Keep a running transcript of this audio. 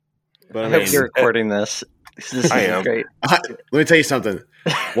But I hope you're recording this. This I is am. great. Let me tell you something.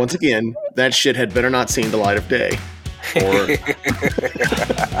 Once again, that shit had better not seen the light of day. Or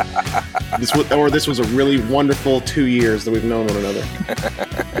this was a really wonderful 2 years that we've known one another.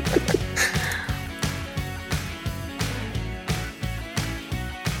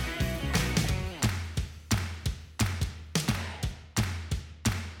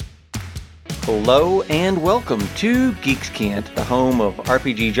 Hello and welcome to Geeks Can't, the home of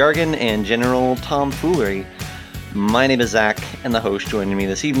RPG jargon and general tomfoolery. My name is Zach, and the host joining me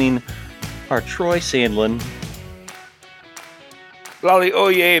this evening are Troy Sandlin. Lolly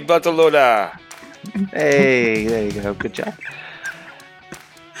oye, Bataloda. Hey, there you go. Good job.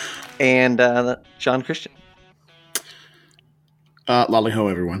 And John Christian. Lolly ho,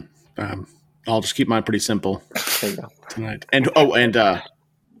 everyone. I'll just keep mine pretty simple There you go. tonight. And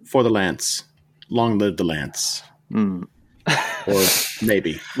for the Lance. Long live the Lance. Or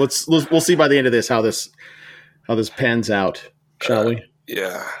maybe. We'll see by the end of this how this pans out, shall we?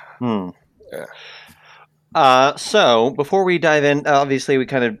 Yeah. Yeah. So before we dive in, obviously we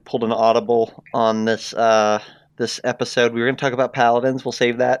kind of pulled an audible on this this episode. We were going to talk about paladins. We'll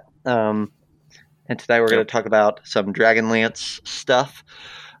save that. And today we're going to talk about some Dragonlance stuff.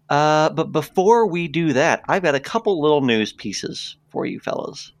 But before we do that, I've got a couple little news pieces for you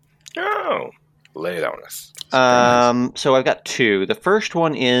fellas. Oh, lay it on us. So I've got two. The first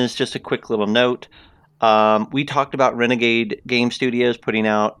one is just a quick little note. We talked about Renegade Game Studios putting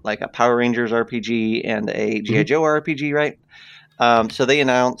out like a Power Rangers RPG and a G.I. Joe RPG, right? So they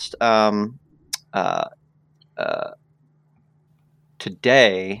announced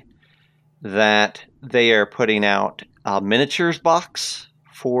today that they are putting out a miniatures box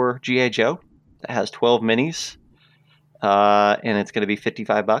for G.I. Joe that has 12 minis, and it's going to be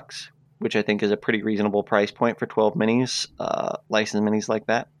 $55, which I think is a pretty reasonable price point for 12 minis, licensed minis like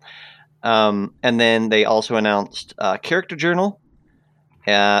that. And then they also announced a character journal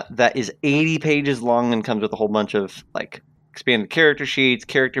that is 80 pages long and comes with a whole bunch of like expanded character sheets,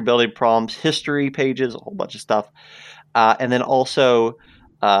 character building prompts, history pages, a whole bunch of stuff. And then also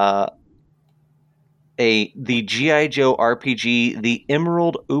the G.I. Joe RPG, the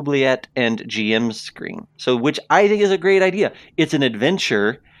Emerald Oubliette and GM screen. So which I think is a great idea. It's an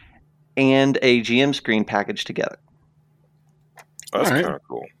adventure and a GM screen packaged together. Oh, that's All right. kind of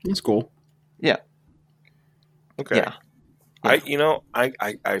cool. That's cool. Yeah. Okay. Yeah.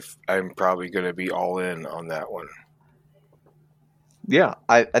 I'm probably going to be all in on that one. Yeah,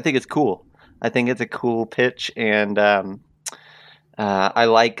 I think it's cool. I think it's a cool pitch, and I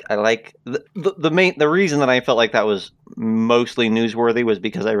like the reason that I felt like that was mostly newsworthy was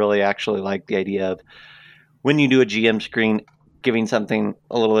because I really actually like the idea of when you do a GM screen, giving something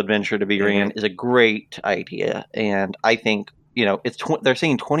a little adventure to be ran is a great idea, and I think they're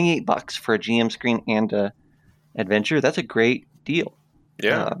saying $28 for a GM screen and a adventure. That's a great deal.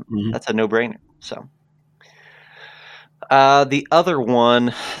 Yeah, that's a no-brainer. So. The other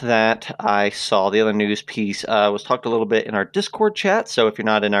one that I saw, the other news piece, was talked a little bit in our Discord chat. So if you're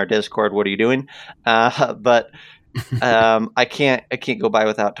not in our Discord, what are you doing? But I can't go by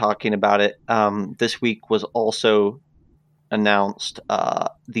without talking about it. This week was also announced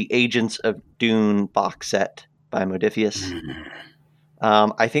the Agents of Dune box set by Modifius.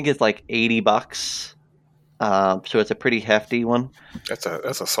 I think it's like $80. So it's a pretty hefty one. that's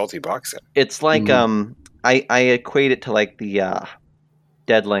a salty box set. It's like I equate it to like the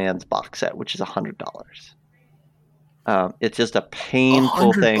Deadlands box set, which is $100. It's just a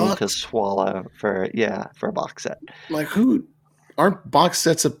painful thing to swallow for a box set. Like who aren't box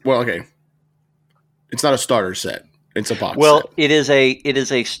sets okay. It's not a starter set. It's a box set. Well, it is a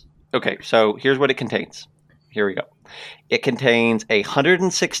okay, so here's what it contains. Here we go. It contains a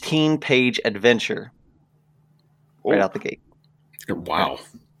 116-page adventure right out the gate. Wow.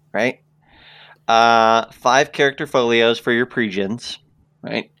 Right? 5 character folios for your pre-gens,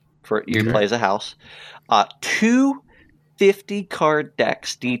 right? For you play as a house. 2 50-card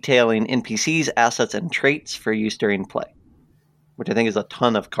decks detailing NPCs, assets, and traits for use during play, which I think is a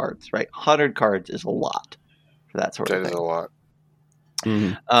ton of cards, right? 100 cards is a lot for that sort of thing. That is a lot.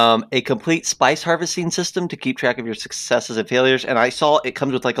 A complete spice harvesting system to keep track of your successes and failures. And I saw it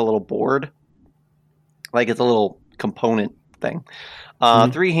comes with like a little board, like it's a little component thing.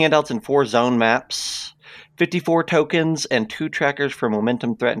 3 handouts and 4 zone maps, 54 tokens and 2 trackers for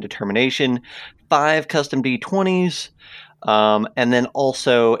momentum, threat, and determination, 5 custom D20s, and then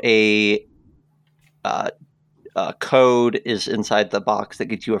also a code is inside the box that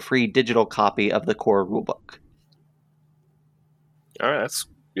gets you a free digital copy of the core rulebook. All right, that's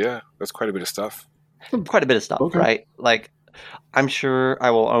quite a bit of stuff. Quite a bit of stuff, right? Like, I'm sure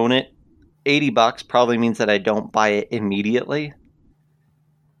I will own it $80 probably means that I don't buy it immediately,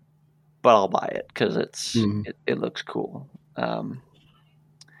 but I'll buy it because it looks cool.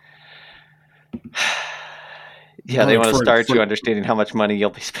 Yeah, they want to start you understanding how much money you'll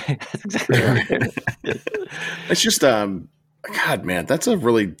be spending. That's exactly right. It's just, God, man, that's a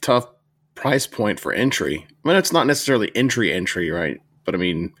really tough price point for entry. I mean, it's not necessarily entry, right? But I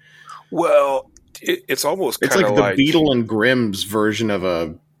mean, well, it's almost it's kind of like the Beetle and Grimm's version of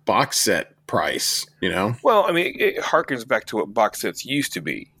a box set price, Well, I mean, it harkens back to what box sets used to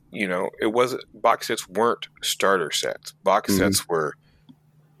be. Box sets weren't starter sets. Box sets were,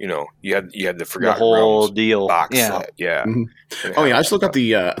 you had the Forgotten whole Realms deal box set. Yeah. Mm-hmm. Oh yeah, I just looked up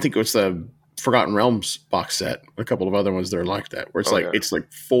the. I think it was the Forgotten Realms box set. A couple of other ones that are like that, where it's it's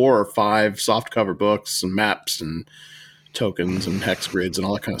like 4 or 5 softcover books and maps and tokens and hex grids and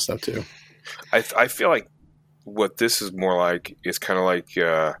all that kind of stuff too. I feel like what this is more like is kind of like,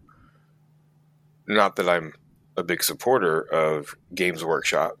 not that I'm a big supporter of Games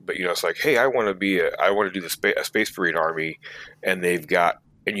Workshop, but it's like, hey, I want to do a Space Marine army, and they've got,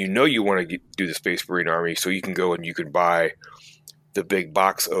 and you want to do the Space Marine army, so you can go and you can buy the big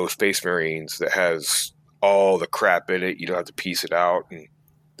box of Space Marines that has all the crap in it. You don't have to piece it out and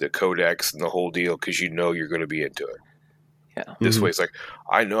the codex and the whole deal because you're going to be into it. Yeah. This way, it's like,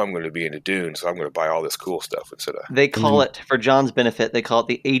 I know I'm going to be into Dune, so I'm going to buy all this cool stuff instead of. They call it, for John's benefit, they call it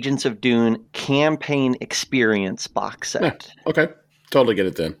the Agents of Dune Campaign Experience box set. Yeah. Okay, totally get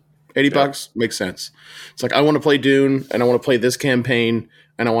it then. $80 makes sense. It's like, I want to play Dune and I want to play this campaign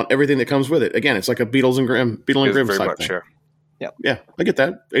and I want everything that comes with it. Again, it's like a Beetle and Grimm very type much, thing. Sure. Yeah, I get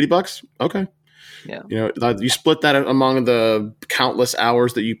that. $80. Okay. Yeah. You split that among the countless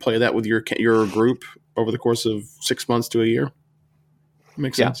hours that you play that with your group over the course of 6 months to a year.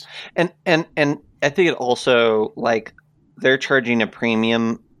 Makes sense. And I think it also, like, they're charging a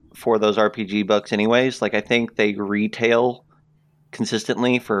premium for those RPG books anyways. Like, I think they retail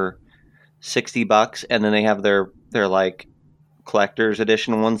consistently for $60, and then they have their like collector's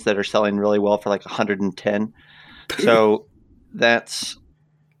edition ones that are selling really well for like $110. So that's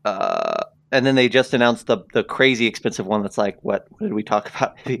and then they just announced the crazy expensive one that's like, what did we talk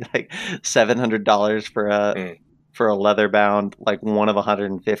about? Maybe like $700 for a leather bound, like one of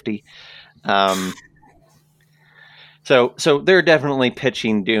 150. So they're definitely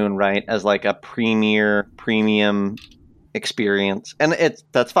pitching Dune, right, as like a premium experience, and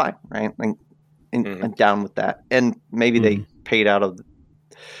that's fine, right? I'm down with that. And maybe they paid out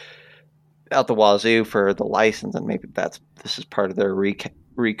the wazoo for the license, and maybe this is part of their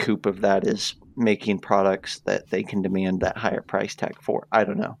recoup of that, is making products that they can demand that higher price tag for. I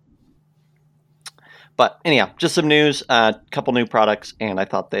don't know. But anyhow, just some news, a couple new products, and I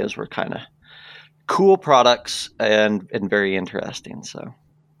thought those were kind of cool products and very interesting. So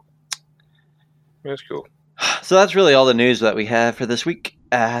that's cool. So that's really all the news that we have for this week.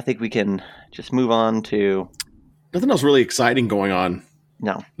 I think we can just move on to... Nothing else really exciting going on.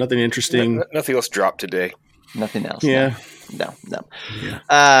 No. Nothing interesting. Nothing else dropped today. Nothing else. Yeah. No. Yeah.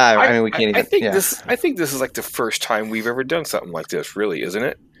 I mean, we can't even... I think this is like the first time we've ever done something like this, really, isn't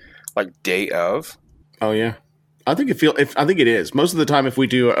it? Like day of. Oh, yeah. I think it is. Most of the time, if we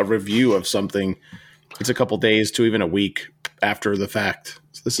do a review of something, it's a couple days to even a week after the fact.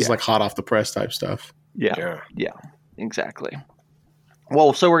 So this is like hot off the press type stuff. Yeah, exactly.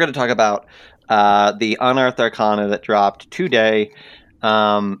 Well, so we're going to talk about the Unearthed Arcana that dropped today.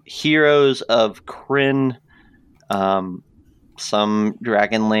 Heroes of Krynn, some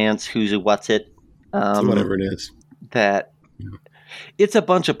Dragonlance, who's what's it? Whatever it is. It's a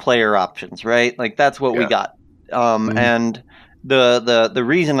bunch of player options, right? Like that's what we got. And the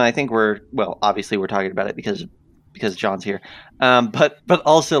reason I think obviously we're talking about it because John's here. But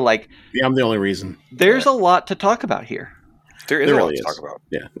also, like, yeah, I'm the only reason. There's a lot to talk about here. There is a lot to talk about.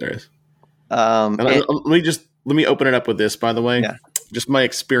 Yeah, there is. Let me open it up with this, by the way. Yeah. Just my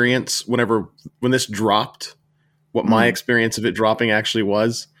experience when this dropped, what my experience of it dropping actually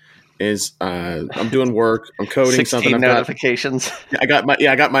was is I'm doing work, I'm coding 16 something. Notifications. I got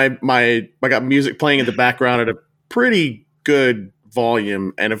music playing in the background at a pretty good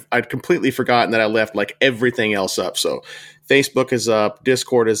volume, and I'd completely forgotten that I left like everything else up. So Facebook is up,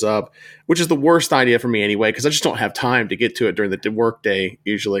 Discord is up, which is the worst idea for me anyway, because I just don't have time to get to it during the work day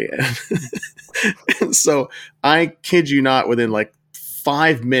usually. And so I kid you not, within like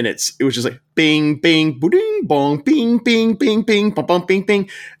 5 minutes, it was just like, bing, bing, boing, bong, bing, bing, bing, bing, bum, bum, bing, bing.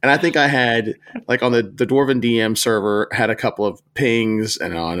 And I think I had, like, on the Dwarven DM server, had a couple of pings,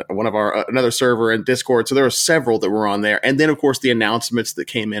 and on one of our another server in Discord. So there were several that were on there. And then, of course, the announcements that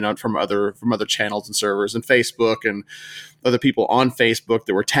came in from other channels and servers and Facebook and other people on Facebook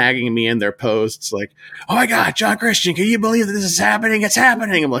that were tagging me in their posts, like, "Oh my God, John Christian, can you believe that this is happening? It's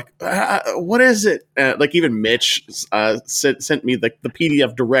happening!" I'm like, "What is it?" Like, even Mitch sent me the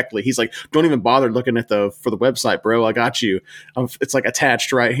PDF directly. He's like, "Don't even bother looking at for the website, bro. I got you. It's like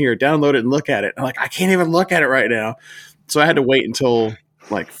attached right here. Download it and look at it." I'm like, "I can't even look at it right now." So I had to wait until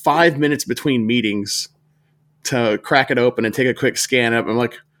like 5 minutes between meetings to crack it open and take a quick scan up. I'm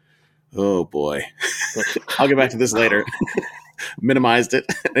like, "Oh boy, I'll get back to this later." Minimized it,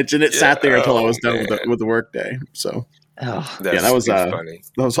 and it sat there until I was done with the work day. So, that was funny.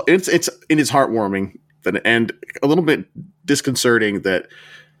 It's heartwarming, and a little bit disconcerting that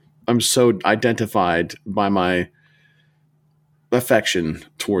I'm so identified by my affection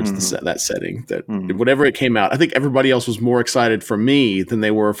towards that setting. That whatever it came out, I think everybody else was more excited for me than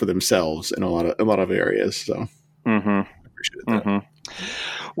they were for themselves in a lot of areas. So, I appreciate that.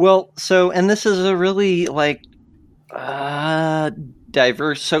 Well, and this is a really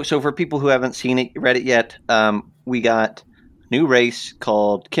diverse. So for people who haven't read it yet, we got a new race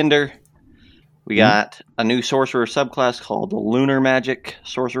called Kinder. We got a new sorcerer subclass called the Lunar Magic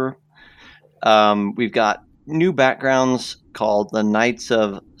Sorcerer. We've got new backgrounds called the Knights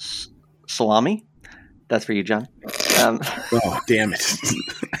of Salami. That's for you, John. Oh, damn it.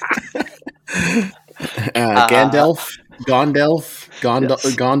 Gandalf. Gondolf.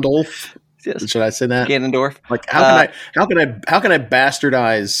 Yes. Should I say that? Ganondorf. Like, how can I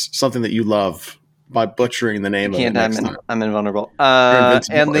bastardize something that you love by butchering the name of it next time? I'm invulnerable.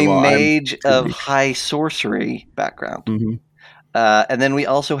 And the Mage of High Sorcery background. And then we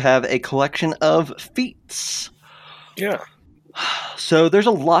also have a collection of feats. Yeah. So there's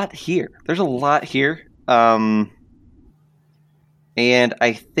a lot here. And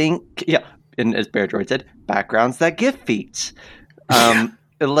I think, and as Bear Droid said, backgrounds that give feats.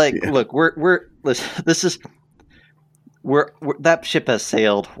 Look, we're that ship has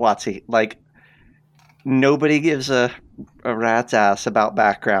sailed, Watsy. Like, nobody gives a rat's ass about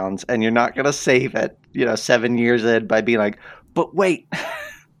backgrounds, and you're not gonna save it, 7 years in by being like, but wait.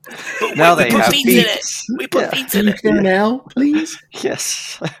 Now they have feats. We put feats in it now, please.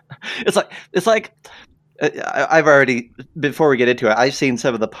 Yes, it's like. I've already, before we get into it, I've seen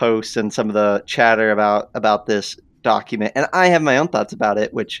some of the posts and some of the chatter about this document, and I have my own thoughts about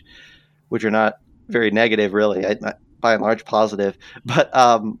it, which are not very negative, really. By and large, positive. But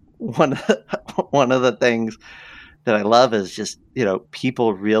one of the things that I love is just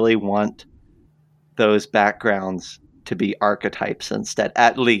people really want those backgrounds to be archetypes instead,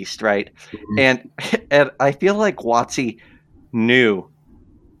 at least, right? And I feel like Watsy knew.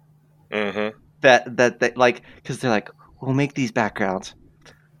 That they, like, because they're like, we'll make these backgrounds.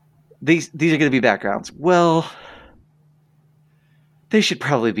 These are going to be backgrounds. Well, they should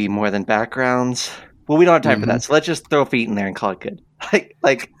probably be more than backgrounds. Well, we don't have time for that, so let's just throw feet in there and call it good. It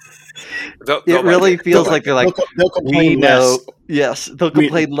really feels like they're like, we know. Yes, they'll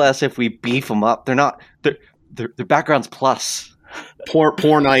complain less if we beef them up. They're not. They're backgrounds plus.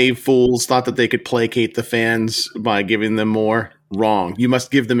 Poor naive fools thought that they could placate the fans by giving them more. Wrong. You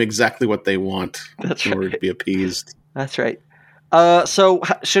must give them exactly what they want in order to be appeased. That's right. So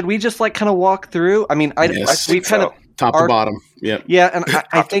should we just kind of walk through? I mean, we've kind of top to bottom. Yeah. Yeah, and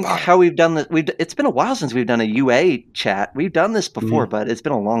I think how we've done this. It's been a while since we've done a UA chat. We've done this before, but it's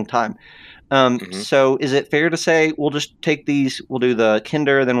been a long time. So is it fair to say we'll just take these? We'll do the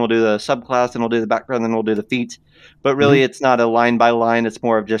Kinder, then we'll do the subclass, then we'll do the background, then we'll do the feats. But really, it's not a line by line. It's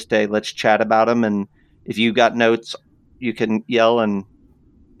more of just a let's chat about them. And if you got notes, you can yell and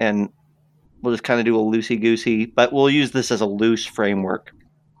we'll just kind of do a loosey-goosey, but we'll use this as a loose framework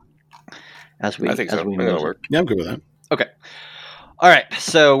I think so. That'll work. Yeah, I'm good with that. Okay. All right.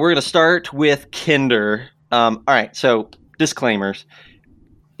 So we're going to start with Kinder. All right. So disclaimers.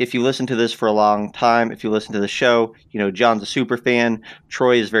 If you listen to this for a long time, if you listen to the show, John's a super fan.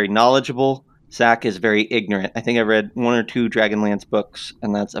 Troy is very knowledgeable. Zach is very ignorant. I think I've read 1 or 2 Dragonlance books,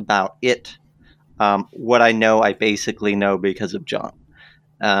 and that's about it. What I know, I basically know because of John.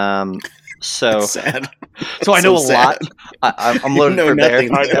 So that's sad. So I know a lot. I'm loaded for bear.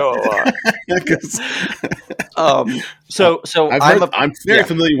 I know a lot. I'm very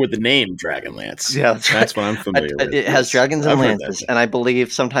familiar with the name Dragonlance. Yeah, that's what I'm familiar with. It has dragons and lances, and I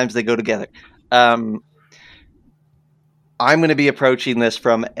believe sometimes they go together. I'm going to be approaching this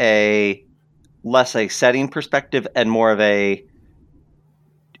from less a setting perspective and more of a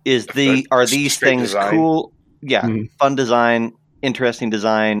Are these straight things design. cool? Yeah, fun design, interesting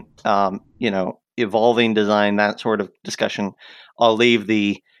design, evolving design, that sort of discussion. I'll leave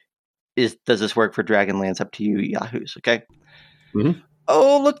does this work for Dragonlance up to you, Yahoos, okay? Mm-hmm.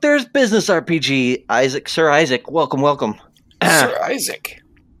 Oh, look, there's Business RPG. Sir Isaac, welcome. Sir Isaac.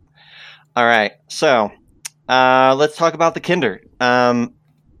 All right, so let's talk about the Kinder.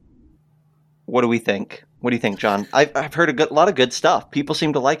 What do we think? What do you think, John? I've heard a lot of good stuff. People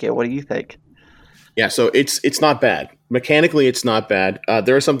seem to like it. What do you think? Yeah, so it's not bad. Mechanically, it's not bad.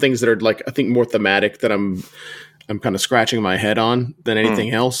 There are some things that are like I think more thematic that I'm kind of scratching my head on than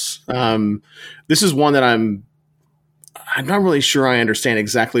anything else. This is one that I'm not really sure I understand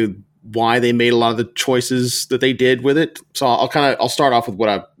exactly why they made a lot of the choices that they did with it. So I'll start off with what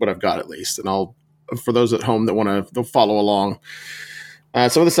I've got at least, and for those at home that want to follow along.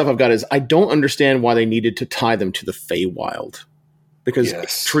 Some of the stuff I've got is I don't understand why they needed to tie them to the Feywild, because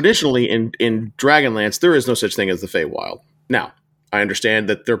traditionally in Dragonlance there is no such thing as the Feywild. Now I understand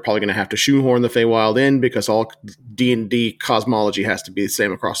that they're probably going to have to shoehorn the Feywild in because all D&D cosmology has to be the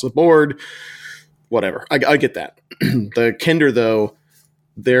same across the board. Whatever, I get that. The Kinder, though,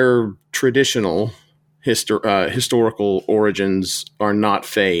 their traditional historical origins are not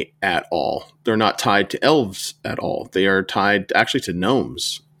Fey at all. They're not tied to elves at all. They are tied actually to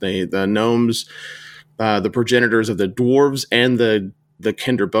gnomes. The gnomes, the progenitors of the dwarves and the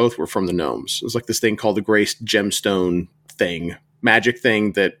Kinder both were from the gnomes. It was like this thing called the Grace Gemstone thing, magic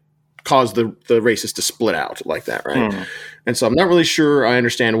thing that caused the races to split out like that, right? And so I'm not really sure I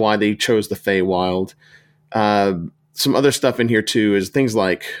understand why they chose the Feywild. Some other stuff in here too is things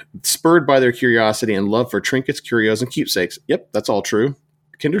like spurred by their curiosity and love for trinkets, curios, and keepsakes. Yep, that's all true.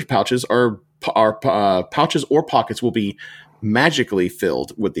 Kinder's pouches pouches or pockets will be magically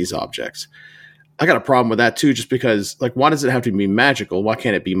filled with these objects. I got a problem with that too, just because like, why does it have to be magical? Why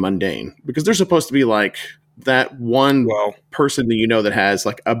can't it be mundane? Because they're supposed to be like that one person that that has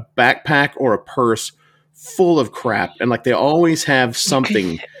like a backpack or a purse full of crap, and like they always have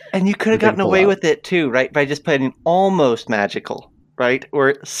something. And you could have gotten away with it too, right? By just putting almost magical, right?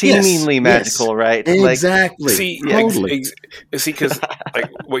 Or seemingly magical, right? Exactly. Totally. See, because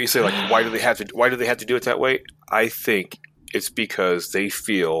like what you say, like why do they have to do it that way? I think it's because they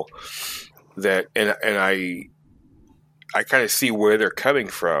feel that, and I kind of see where they're coming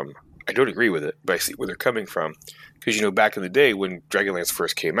from. I don't agree with it, but I see where they're coming from. Because back in the day when Dragonlance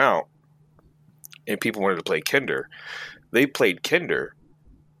first came out, and people wanted to play Kinder, they played Kinder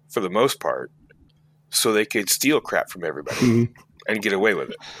for the most part, so they could steal crap from everybody and get away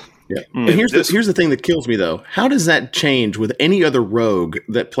with it. Yeah. And here's the thing that kills me though. How does that change with any other rogue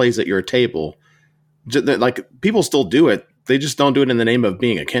that plays at your table? Like people still do it. They just don't do it in the name of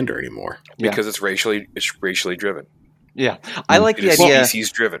being a Kinder anymore. Because it's racially driven. Yeah. I like the idea.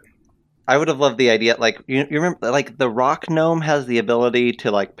 Species driven. I would have loved the idea. Like you remember, like the rock gnome has the ability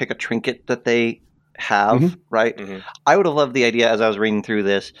to like pick a trinket that they have, right? I would have loved the idea as I was reading through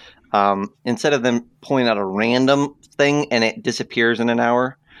this. Instead of them pulling out a random thing and it disappears in an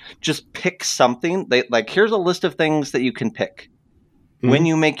hour, just pick something. Here's a list of things that you can pick. When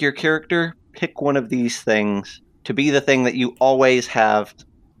you make your character, pick one of these things to be the thing that you always have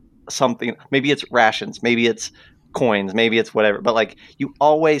something. Maybe it's rations, maybe it's coins, maybe it's whatever, but like you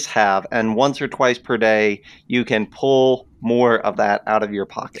always have, and once or twice per day you can pull more of that out of your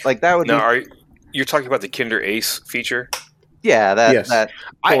pocket. Like that would you're talking about the Kinder Ace feature? Yeah, that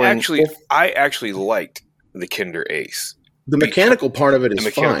I actually liked the Kinder Ace. The mechanical part of it is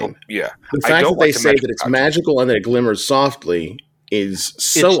fine. Yeah. The fact that they say that it's magical and that it glimmers softly is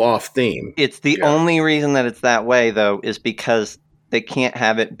so off theme. It's the only reason that it's that way, though, is because they can't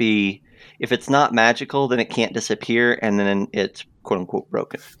have it be. If it's not magical, then it can't disappear, and then it's quote unquote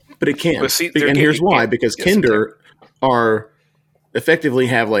broken. But it can. And here's why: because Kinder effectively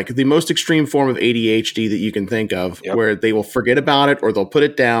have like the most extreme form of ADHD that you can think of, where they will forget about it or they'll put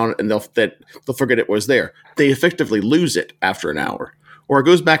it down and they'll forget it was there. They effectively lose it after an hour, or it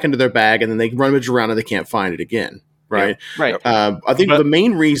goes back into their bag and then they rummage around and they can't find it again. Right. Right. I think the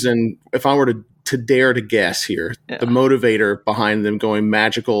main reason, if I were to dare to guess here, the motivator behind them going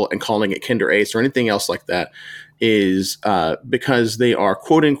magical and calling it Kinder Ace or anything else like that is because they are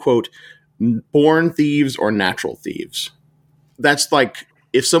quote unquote born thieves or natural thieves. That's like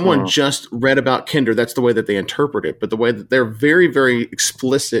if someone just read about Kinder, that's the way that they interpret it. But the way that they're very, very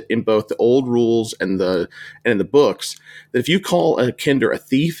explicit in both the old rules and in the books, that if you call a Kinder a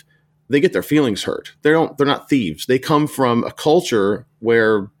thief, they get their feelings hurt. They're not thieves. They come from a culture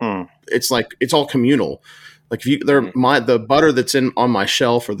where it's like it's all communal. Like if the butter that's on my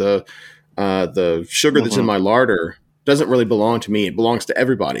shelf or the sugar that's in my larder, doesn't really belong to me. It belongs to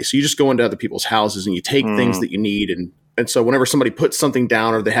everybody. So you just go into other people's houses and you take things that you need. And so whenever somebody puts something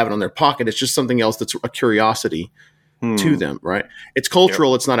down or they have it on their pocket, it's just something else that's a curiosity to them, right? It's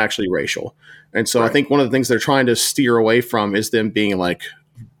cultural. It's not actually racial. And so I think one of the things they're trying to steer away from is them being like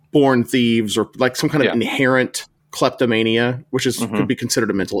born thieves or like some kind of inherent kleptomania, which is could be considered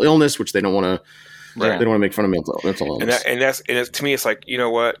a mental illness, which they don't want to. They don't want to make fun of mental illness. And to me, it's like, you know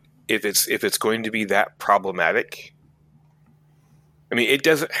what? If it's going to be that problematic, I mean, it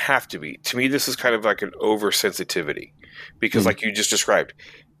doesn't have to be. To me, this is kind of like an oversensitivity because, like you just described,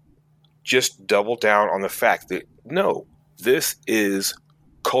 just double down on the fact that no, this is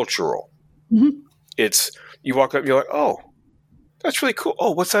cultural. It's you walk up, and you're like, oh, that's really cool.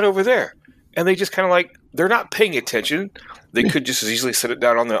 Oh, what's that over there? And they just kind of like they're not paying attention. They could just as easily set it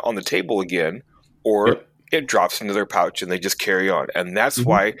down on the table again, or it drops into their pouch and they just carry on. And that's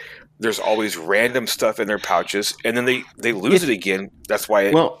why there's always random stuff in their pouches, and then they lose it again. That's why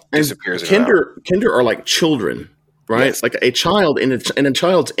it disappears. Kinder are like children, right? Yes. Like a child in a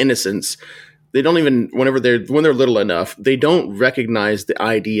child's innocence. They don't even when they're little enough, they don't recognize the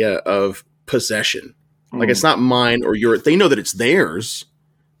idea of possession. Like it's not mine or yours. They know that it's theirs,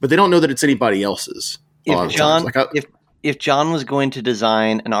 but they don't know that it's anybody else's. If John was going to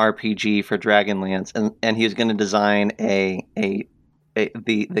design an RPG for Dragonlance and he was going to design the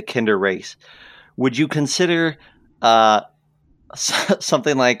Kinder race, would you consider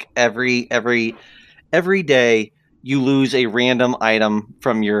something like every day you lose a random item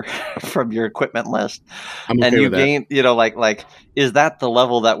from your equipment list, and you gain, like is that the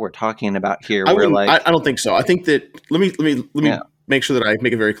level that we're talking about here? I don't think so. I think that let me make sure that I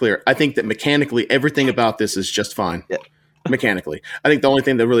make it very clear. I think that mechanically everything about this is just fine. Yeah. Mechanically, I think the only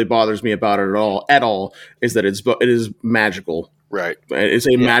thing that really bothers me about it at all is that it is magical. Right. It's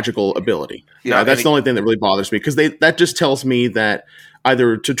a magical ability. Yeah, that's the only thing that really bothers me because that just tells me that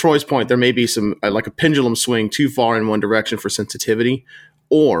either, to Troy's point, there may be some like a pendulum swing too far in one direction for sensitivity,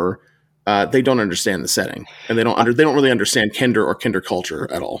 or they don't understand the setting and they don't really understand Kinder or Kinder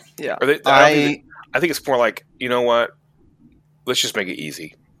culture at all. Yeah, I think it's more like, you know what? Let's just make it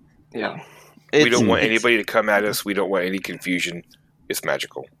easy. Yeah, we don't want anybody to come at us. We don't want any confusion. It's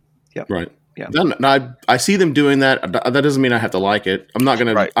magical. Yeah, right. Yeah, I see them doing that. That doesn't mean I have to like it. I'm not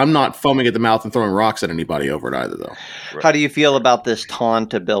gonna. Right. I'm not foaming at the mouth and throwing rocks at anybody over it either, though. Right. How do you feel about this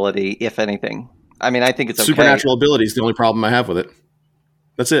taunt ability, if anything? I mean, I think it's okay. Supernatural ability is the only problem I have with it.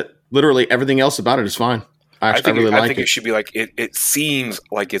 That's it. Literally everything else about it is fine. I think it should be like it seems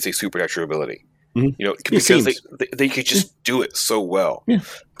like it's a supernatural ability. Mm-hmm. You know, because they could just do it so well. Yeah.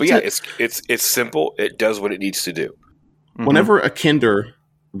 But it's simple. It does what it needs to do. Mm-hmm. Whenever a Kinder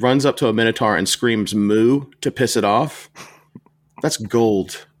runs up to a Minotaur and screams moo to piss it off, that's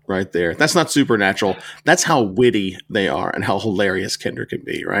gold right there. That's not supernatural. That's how witty they are and how hilarious Kinder can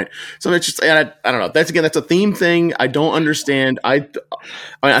be, right? So it's just, I don't know. That's a theme thing. I don't understand. I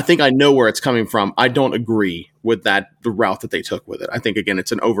think I know where it's coming from. I don't agree with the route that they took with it. I think, again,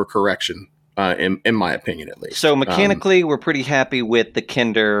 it's an overcorrection, in my opinion, at least. So mechanically, we're pretty happy with the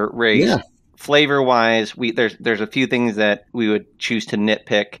Kinder race. Yeah. Flavor wise, there's a few things that we would choose to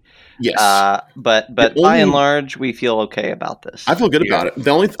nitpick. Yes, but by and large, we feel okay about this. I feel good about it.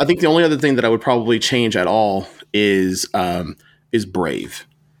 I think the only other thing that I would probably change at all is brave.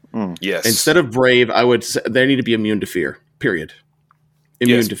 Yes, instead of brave, I would say they need to be immune to fear. Period.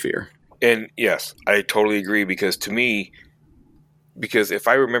 Immune to fear. And yes, I totally agree because if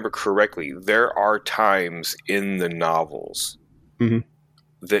I remember correctly, there are times in the novels. Mm-hmm.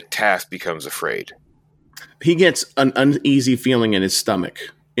 that Tass becomes afraid. He gets an uneasy feeling in his stomach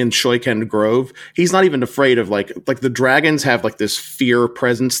in Shoykend Grove. He's not even afraid of like the dragons have like this fear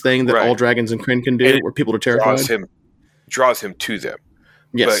presence thing that all dragons in Kryn can do, where people are terrified. Draws him to them.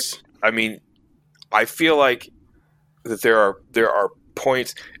 Yes, but I mean, I feel like that there are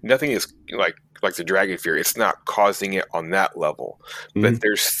points. Nothing is like the dragon fear. It's not causing it on that level, but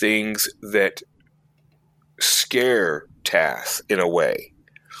there's things that scare Tass in a way.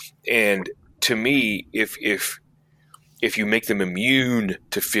 And to me, if you make them immune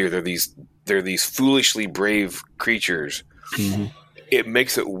to fear, they're these foolishly brave creatures. Mm-hmm. It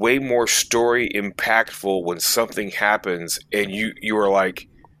makes it way more story impactful when something happens and you are like,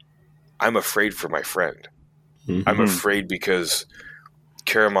 I'm afraid for my friend. Mm-hmm. I'm afraid because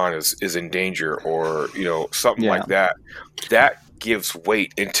Caramon is in danger, or something like that. That gives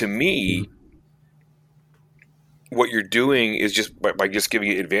weight, and to me. What you're doing is just by just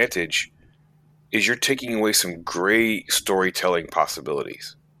giving it advantage is you're taking away some great storytelling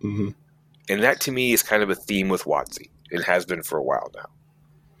possibilities. Mm-hmm. And that to me is kind of a theme with WotC. It has been for a while now.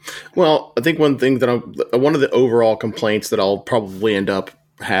 Well, I think one of the overall complaints that I'll probably end up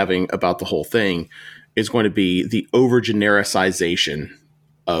having about the whole thing is going to be the over genericization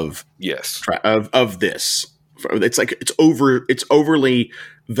of Yes. of this. It's like it's overly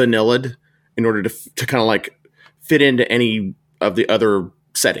vanillaed in order to kind of like fit into any of the other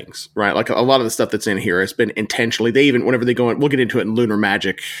settings, right? Like a lot of the stuff that's in here has been intentionally. They even whenever they go in, we'll get into it in Lunar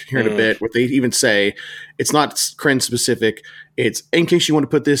Magic here in a bit. What they even say, it's not Kryn specific. It's in case you want to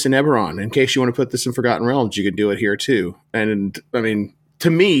put this in Eberron, in case you want to put this in Forgotten Realms, you can do it here too. And I mean, to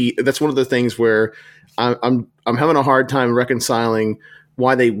me, that's one of the things where I'm having a hard time reconciling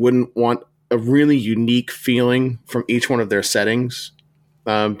why they wouldn't want a really unique feeling from each one of their settings.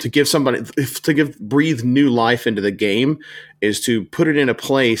 To breathe new life into the game is to put it in a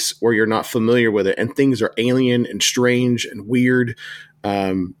place where you're not familiar with it and things are alien and strange and weird,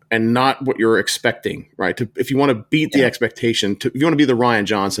 and not what you're expecting, right? If you want to beat the expectation, if you want to be the Ryan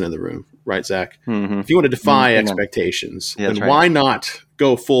Johnson in the room, right, Zach? Mm-hmm. If you want to defy expectations, then why not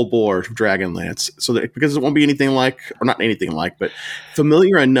go full bore Dragonlance? Because it won't be anything like, or not anything like, but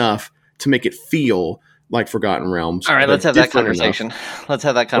familiar enough to make it feel like Forgotten Realms. All right, let's have that conversation. Let's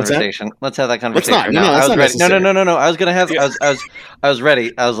have that conversation. Let's have that conversation. No, I was ready. No. I was gonna have. I was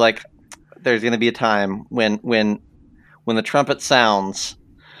ready. I was like, there's gonna be a time when the trumpet sounds.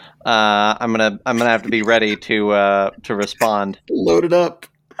 I'm gonna have to be ready to respond. Load it up.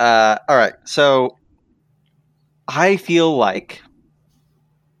 All right. So I feel like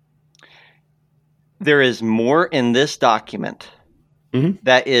there is more in this document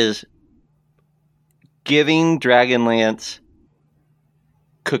that is giving Dragonlance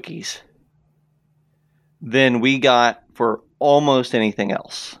cookies than we got for almost anything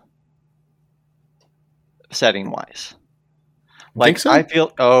else, setting wise. Like, think so? I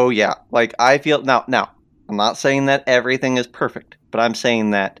feel, now, I'm not saying that everything is perfect, but I'm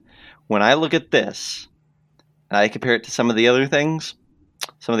saying that when I look at this and I compare it to some of the other things,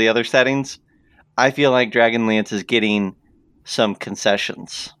 some of the other settings, I feel like Dragonlance is getting some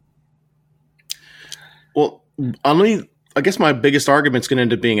concessions. Well, I guess my biggest argument is going to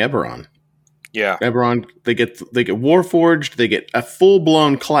end up being Eberron. Yeah, Eberron, they get Warforged, they get a full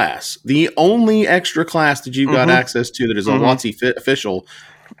blown class. The only extra class that you've got access to that is a WotC official,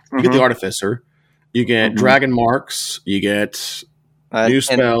 you get the Artificer, you get Dragon Marks, you get new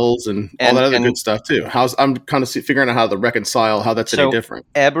spells, and all that other good stuff too. I'm kind of figuring out how to reconcile how that's any different.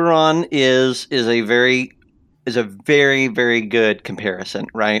 Eberron is a very, very good comparison,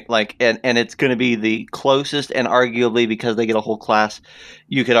 right? Like, and it's going to be the closest, and arguably because they get a whole class,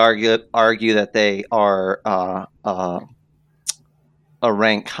 you could argue that they are a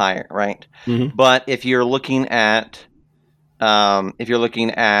rank higher, right? Mm-hmm. But if you're looking at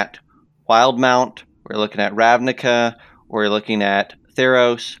Wildmount, we're looking at Ravnica, we're looking at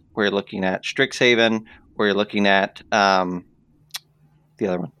Theros, we're looking at Strixhaven, we're looking at the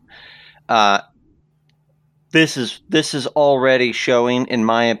other one. This is already showing, in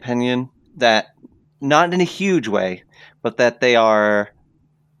my opinion, that not in a huge way, but that they are,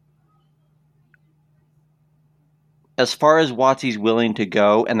 as far as WotC's willing to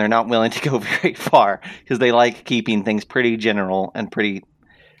go, and they're not willing to go very far because they like keeping things pretty general and pretty,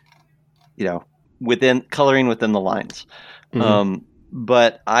 coloring within the lines. Mm-hmm.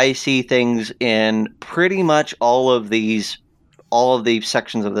 But I see things in pretty much all of the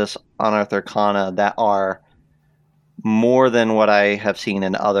sections of this Unearthed Arcana that are more than what I have seen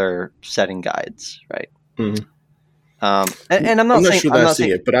in other setting guides, right? Mm-hmm. And I'm not sure that I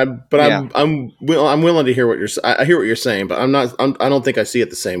see it, but I'm willing to hear what you're. I hear what you're saying, but I don't think I see it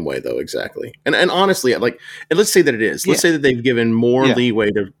the same way though. Exactly, and honestly, and let's say that it is. Let's say that they've given more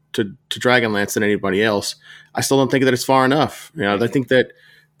leeway to Dragonlance than anybody else. I still don't think that it's far enough. I think that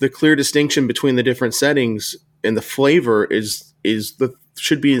the clear distinction between the different settings and the flavor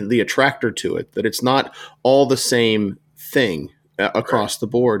should be the attractor to it. That it's not all the same thing across the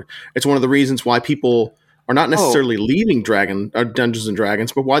board. It's one of the reasons why people are not necessarily leaving Dungeons and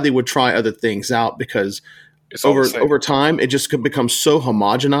Dragons, but why they would try other things out, because over time it just could become so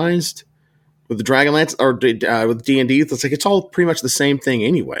homogenized with the Dragonlance or with D&D. It's like it's all pretty much the same thing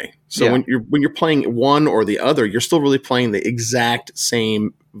anyway. So when you're playing one or the other, you're still really playing the exact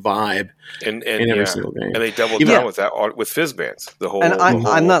same vibe in every single game. And they doubled down with that with Fizzbands.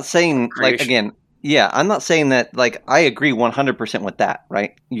 I'm not saying creation. I'm not saying that I agree 100% with that.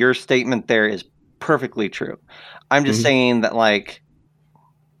 Right, your statement there is perfectly true. I'm just saying that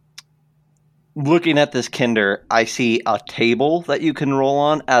looking at this Kinder, I see a table that you can roll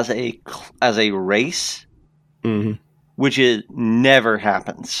on as a race, which never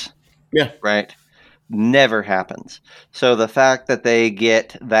happens. Yeah. Right. never happens. So the fact that they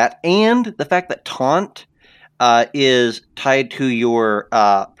get that, and the fact that taunt is tied to your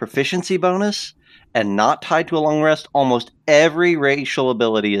proficiency bonus and not tied to a long rest, almost every racial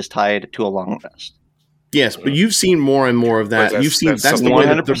ability is tied to a long rest. Yes, but you've seen more and more of that. You've seen that's the way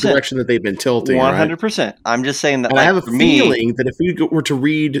the direction that they've been tilting. 100%. Right? I'm just saying that. And I have a feeling that if we were to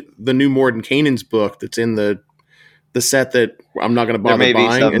read the new Mordenkainen's book that's in the set that I'm not going to bother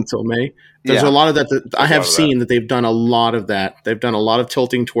buying until May, there's a lot of that I have seen that they've done a lot of that. They've done a lot of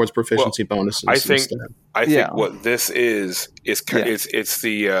tilting towards proficiency bonuses. I think what this is it's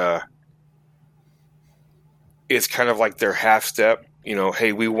the it's kind of like their half step. You know,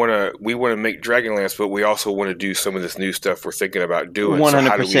 hey, we want to make Dragonlance, but we also want to do some of this new stuff we're thinking about doing. 100%. So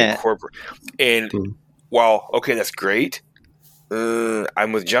how do we incorporate? And while that's great,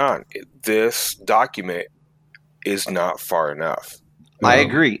 I'm with John. This document is not far enough. I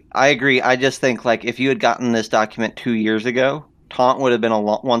agree. I just think like if you had gotten this document 2 years ago, taunt would have been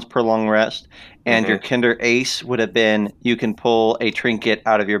once per long rest, and your Kinder Ace would have been you can pull a trinket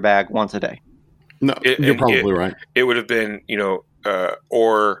out of your bag once a day. No, you're probably right. It would have been,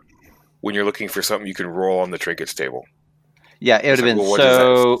 or when you're looking for something you can roll on the trinkets table. Yeah, it would have been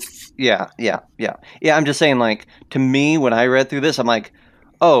so. Yeah. I'm just saying, like, to me, when I read through this, I'm like,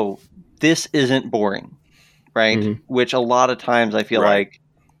 oh, this isn't boring, right? Mm-hmm. Which a lot of times I feel like,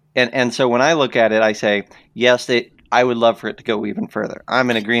 and so when I look at it, I say, yes, I would love for it to go even further. I'm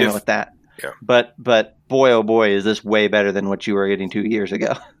in agreement with that. Yeah. But boy, oh boy, is this way better than what you were getting 2 years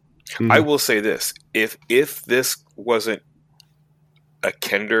ago. I will say this: if this wasn't a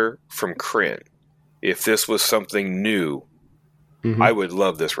Kender from Kryn, if this was something new, I would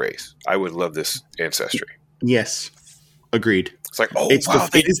love this race. I would love this ancestry. Yes, agreed. It's like,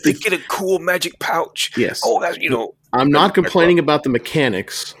 they get a cool magic pouch. Yes. Oh, that's I'm not complaining about the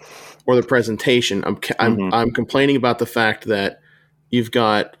mechanics or the presentation. I'm complaining about the fact that you've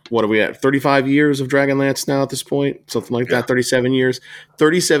got, what are we at, 35 years of Dragonlance now at this point? Something like that, 37 years.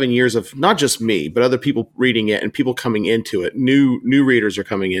 37 years of not just me, but other people reading it and people coming into it. New readers are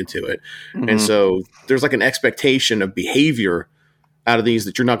coming into it. Mm-hmm. And so there's like an expectation of behavior out of these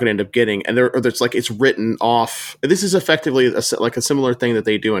that you're not going to end up getting. And it's like it's written off. This is effectively like a similar thing that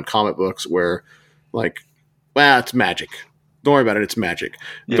they do in comic books where like, it's magic. Don't worry about it. It's magic.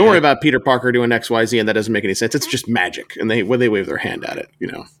 Yeah. Don't worry about Peter Parker doing X, Y, Z, and that doesn't make any sense. It's just magic, and they wave their hand at it.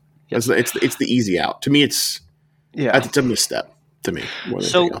 It's the easy out. To me, it's a misstep. To me,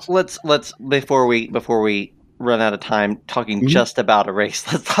 so let's before we run out of time talking just about a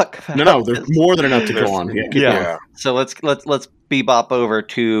race, let's talk about no. There's more than enough to go on. Yeah. So let's bebop over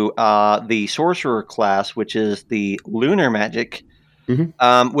to the sorcerer class, which is the lunar magic.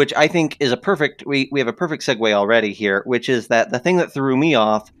 Mm-hmm. Which I think is we have a perfect segue already here, which is that the thing that threw me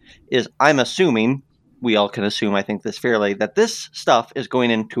off is I'm assuming, we all can assume, I think this fairly, that this stuff is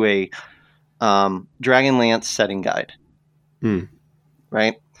going into a Dragonlance setting guide.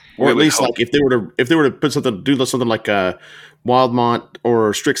 Right? Or at least like if they were to put something like Wildmont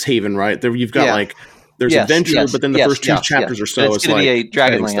or Strixhaven, right? There you've got there's adventure, but then the first two chapters or so it's going to be a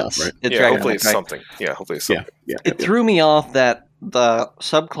Dragonlance stuff, right? It's hopefully it's something. Yeah, hopefully it's something. Yeah. It threw me off that the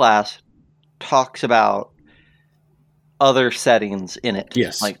subclass talks about other settings in it.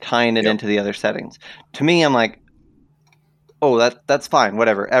 Yes. Like tying it into the other settings. To me, I'm like, oh, that's fine.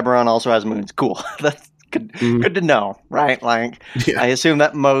 Whatever. Eberron also has moons. Cool. That's good. Mm-hmm. Good to know, right? Like, I assume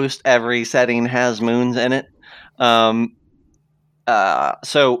that most every setting has moons in it.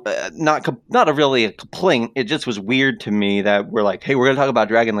 So not really a complaint. It just was weird to me that we're like, hey, we're going to talk about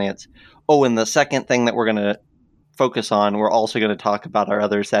Dragonlance. Oh, and the second thing that we're going to focus on, we're also going to talk about our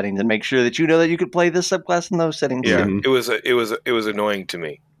other settings and make sure that you know that you could play this subclass in those settings. Yeah, it was annoying to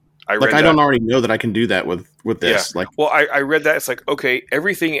me. I don't already know that I can do that with this. Yeah. I read that. It's like, okay,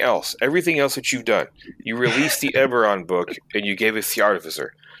 everything else that you've done, you released the Eberron book and you gave us the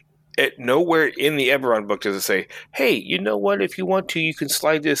Artificer. Nowhere in the Eberron book does it say, hey, you know what? If you want to, you can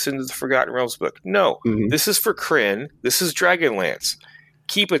slide this into the Forgotten Realms book. No, This is for Kryn. This is Dragonlance.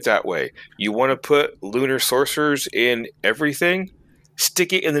 Keep it that way. You want to put lunar sorcerers in everything?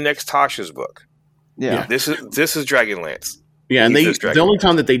 Stick it in the next Tasha's book. Yeah. This is Dragonlance. Yeah, and the only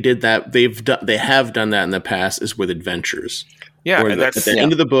time that they did that, they have done that in the past is with adventures. Yeah, and at the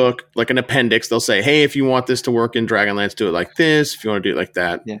end of the book, like an appendix, they'll say, hey, if you want this to work in Dragonlance, do it like this. If you want to do it like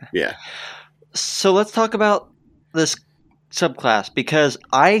that. Yeah. So let's talk about this subclass, because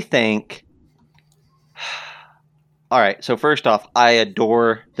I think... All right, so first off, I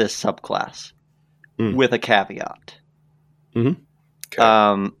adore this subclass with a caveat. Mm-hmm.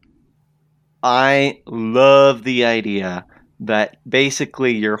 Okay. I love the idea that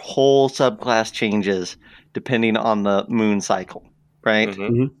basically your whole subclass changes depending on the moon cycle, right?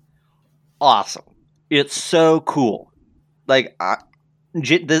 Mm-hmm. Awesome. It's so cool. Like,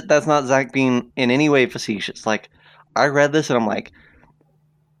 that's not Zach being in any way facetious. Like, I read this and I'm like,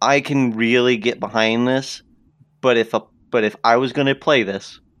 I can really get behind this, but if I was going to play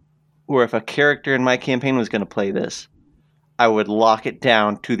this, or if a character in my campaign was going to play this, I would lock it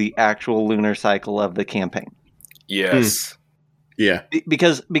down to the actual lunar cycle of the campaign. Yes. Yeah.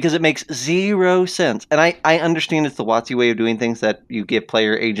 Because it makes zero sense. And I understand it's the WotC way of doing things, that you give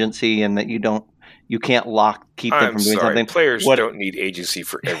player agency and that you can't keep them from doing something. Players don't need agency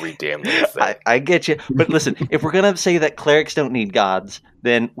for every damn little thing. I get you. But listen, if we're going to say that clerics don't need gods,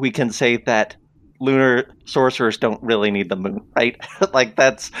 then we can say that lunar sorcerers don't really need the moon, right? Like,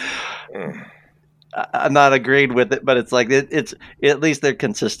 that's... I'm not agreed with it, but it's like it's at least they're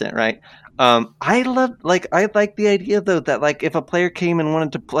consistent, right? I like the idea though that, like, if a player came and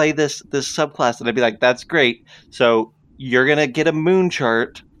wanted to play this subclass, then I'd be like, that's great. So you're gonna get a moon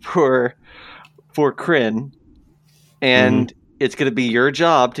chart for Kryn, and it's gonna be your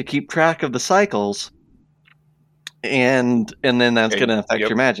job to keep track of the cycles, and then that's gonna affect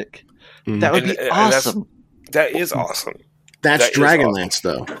your magic. That would be awesome. That is awesome. That's Dragonlance,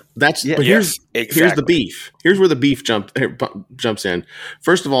 though. But here's the beef. Here's where the beef jumps in.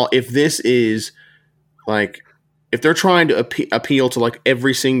 First of all, if this is like, if they're trying to appeal to like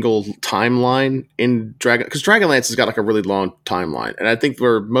every single timeline in Dragon, because Dragonlance has got like a really long timeline, and I think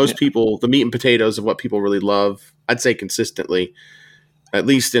for most people, the meat and potatoes of what people really love, I'd say consistently, at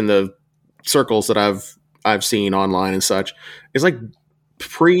least in the circles that I've seen online and such, is like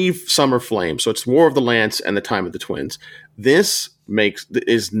pre-Summer Flame. So it's War of the Lance and the Time of the Twins. This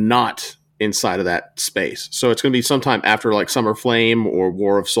is not inside of that space. So it's going to be sometime after like Summer Flame or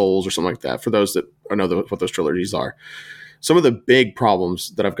War of Souls or something like that, for those that know what those trilogies are. Some of the big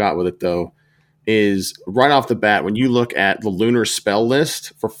problems that I've got with it, though, is right off the bat, when you look at the lunar spell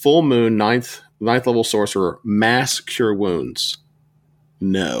list for full moon, ninth level sorcerer, mass cure wounds.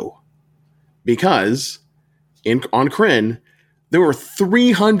 No. Because on Kryn, there were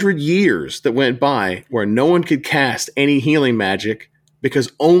 300 years that went by where no one could cast any healing magic because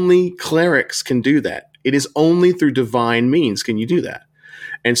only clerics can do that. It is only through divine means can you do that.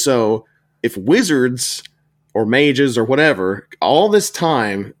 And so if wizards or mages or whatever, all this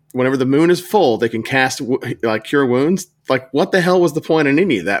time, whenever the moon is full, they can cast like cure wounds. Like, what the hell was the point in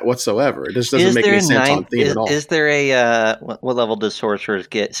any of that whatsoever? It just doesn't make any sense on theme at all. Is there a what level does sorcerers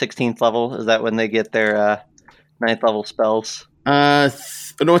get? 16th level? Is that when they get their 9th level spells? No,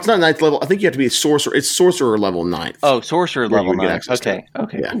 it's not 9th level. I think you have to be a sorcerer. It's sorcerer level 9th. Oh, sorcerer level 9. Okay.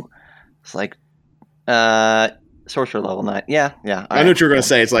 Yeah. It's like sorcerer level 9. Yeah. I know what you're going to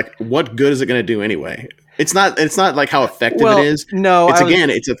say. It's like, what good is it going to do anyway? It's not like how effective it is. No,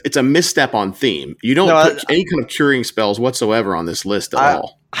 it's a misstep on theme. You don't put any kind of curing spells whatsoever on this list at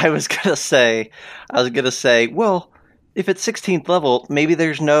all. I was gonna say, well, if it's 16th level, maybe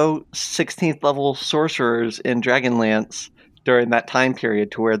there's no 16th level sorcerers in Dragonlance during that time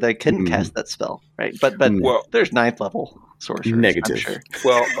period to where they couldn't cast that spell, right? But there's 9th level sorcerers. Negative. I'm sure.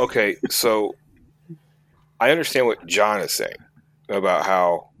 Well, okay, so I understand what John is saying about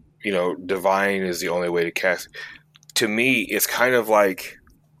how, divine is the only way to cast. To me, it's kind of like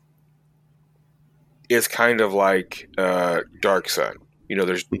Dark Sun.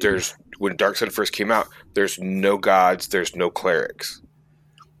 There's when Dark Sun first came out, there's no gods, there's no clerics,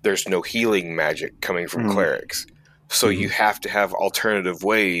 there's no healing magic coming from clerics. So you have to have alternative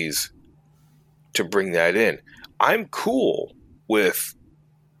ways to bring that in. I'm cool with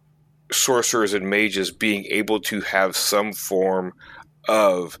sorcerers and mages being able to have some form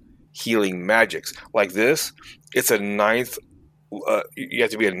of healing magics. Like this, it's a 9th. You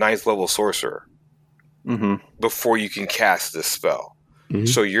have to be a 9th level sorcerer before you can cast this spell.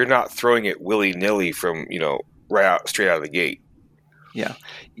 So you're not throwing it willy-nilly from straight out of the gate. Yeah,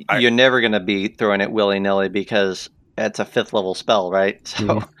 you're never going to be throwing it willy-nilly because it's a 5th level spell, right?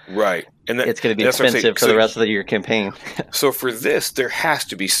 So right, and it's going to be expensive for the rest of your campaign. So for this, there has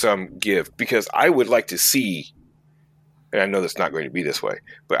to be some give, because I would like to see, and I know that's not going to be this way,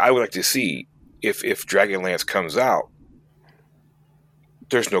 but I would like to see if Dragonlance comes out,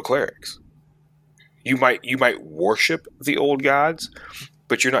 there's no clerics. You might worship the old gods,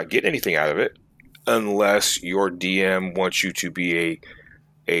 but you're not getting anything out of it unless your DM wants you to be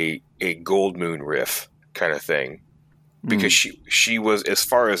a Gold Moon riff kind of thing. Because she was, as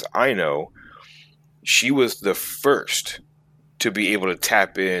far as I know, she was the first to be able to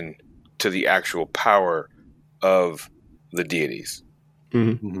tap in to the actual power of the deities.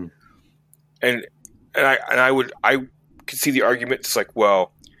 And I could see the argument. It's like,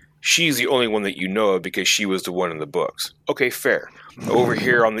 well, she's the only one that you know of because she was the one in the books. Okay, fair. Over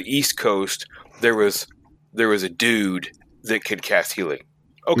here on the East Coast, there was a dude that could cast healing.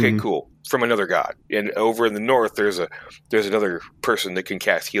 Okay, cool. From another god. And over in the North, there's another person that can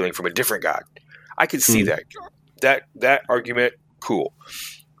cast healing from a different god. I could see that argument. Cool.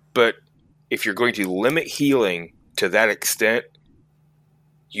 But if you're going to limit healing to that extent,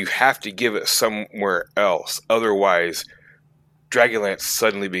 you have to give it somewhere else. Otherwise, Dragonlance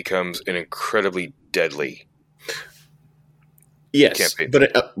suddenly becomes an incredibly deadly. Yes,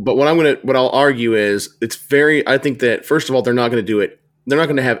 but what I'll argue is I think that first of all they're not going to do it. They're not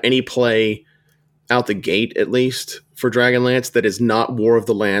going to have any play out the gate, at least for Dragonlance, that is not War of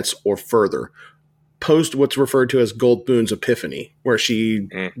the Lance or further. Post what's referred to as Gold Boon's Epiphany, where she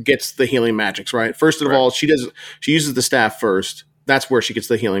gets the healing magics, right? First of all, she uses the staff first. That's where she gets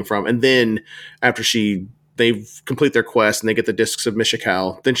the healing from. And then after they complete their quest and they get the discs of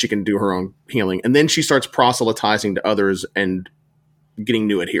Mishakal, then she can do her own healing. And then she starts proselytizing to others and getting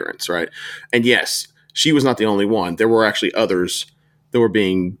new adherents, right? And yes, she was not the only one. There were actually others that were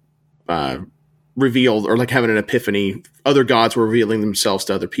being revealed or like having an epiphany. Other gods were revealing themselves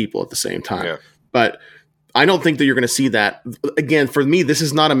to other people at the same time. Yeah. But I don't think that you're going to see that. Again, for me, this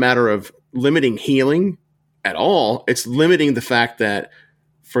is not a matter of limiting healing at all. It's limiting the fact that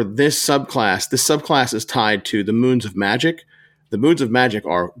for this subclass is tied to the moons of magic. The moons of magic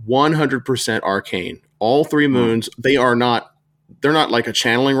are 100% arcane. All three moons, they're not like a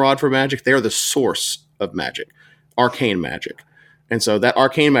channeling rod for magic. They are the source of magic, arcane magic. And so that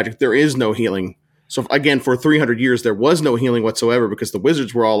arcane magic, there is no healing. So again, for 300 years, there was no healing whatsoever because the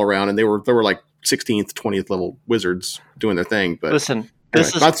wizards were all around and they were like 16th, 20th level wizards doing their thing. But listen,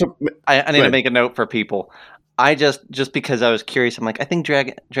 I need to make a note for people. I just because I was curious, I'm like, I think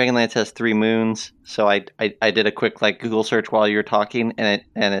Dragonlance has 3 moons. So I did a quick like Google search while you were talking and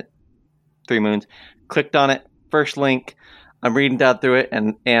it 3 moons. Clicked on it, first link. I'm reading down through it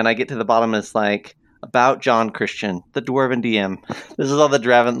and I get to the bottom. It's like about John Christian, the Dwarven DM. This is all the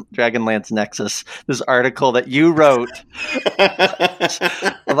Dragonlance Nexus. This article that you wrote.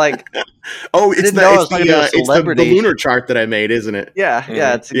 Like, it's the lunar chart that I made, isn't it? Yeah,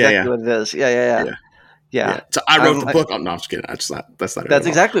 it's exactly what it is. Yeah. So I wrote the book. Oh no, I'm just kidding. That's not. That's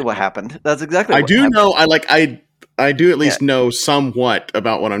exactly what happened. That's exactly. I do know. I do at least know somewhat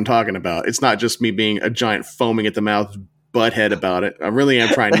about what I'm talking about. It's not just me being a giant foaming at the mouth butthead about it. I really am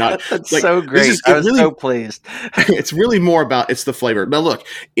trying not. That's like, so great. I was so pleased. It's really more about it's the flavor. Now look,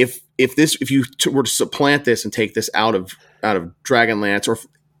 if you were to supplant this and take this out of Dragonlance, or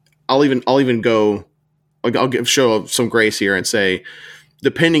I'll even go. I'll show some grace here and say,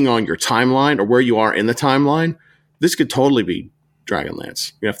 depending on your timeline or where you are in the timeline, this could totally be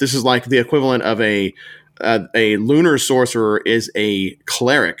Dragonlance. If this is like the equivalent of a lunar sorcerer is a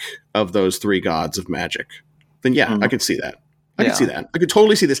cleric of those 3 gods of magic, then I could see that. I could see that. I could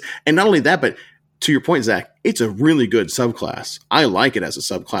totally see this. And not only that, but to your point, Zach, it's a really good subclass. I like it as a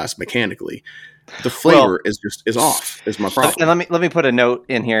subclass mechanically. The flavor is off. Is my problem. And let me put a note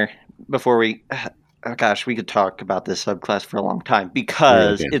in here before we. Oh gosh, we could talk about this subclass for a long time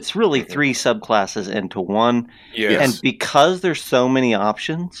because it's really 3 subclasses into one. Yes. And because there's so many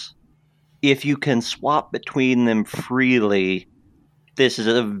options, if you can swap between them freely, this is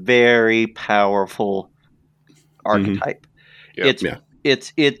a very powerful archetype. It's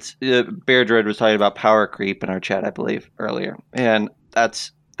Bear Dread was talking about power creep in our chat, I believe, earlier. And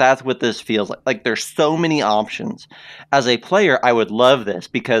that's what this feels like. Like there's so many options. As a player, I would love this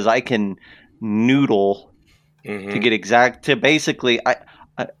because I can noodle to get basically I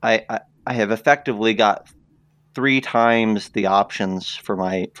have effectively got 3 times the options for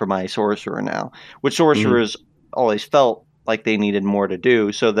my sorcerer now, which sorcerers always felt like they needed more to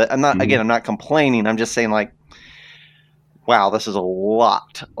do. So that I'm not complaining. I'm just saying like, wow, this is a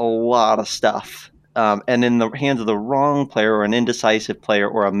lot of stuff. And in the hands of the wrong player or an indecisive player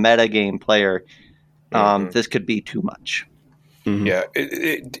or a metagame player, this could be too much. Mm-hmm. Yeah,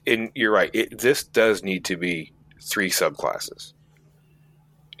 and you're right. This does need to be 3 subclasses,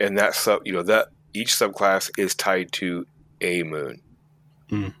 and that each subclass is tied to a moon.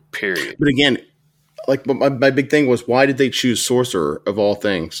 Period. But again, like my big thing was, why did they choose sorcerer of all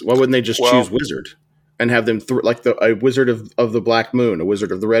things? Why wouldn't they just choose wizard and have them a wizard of the black moon, a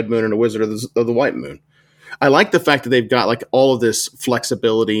wizard of the red moon, and a wizard of the white moon? I like the fact that they've got like all of this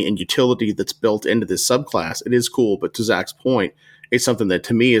flexibility and utility that's built into this subclass. It is cool, but to Zach's point, it's something that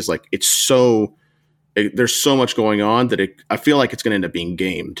to me is like there's so much going on that I feel like it's going to end up being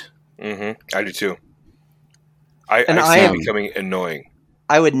gamed. I do too. I see it becoming annoying.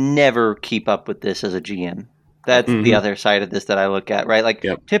 I would never keep up with this as a GM. That's the other side of this that I look at, right? Like,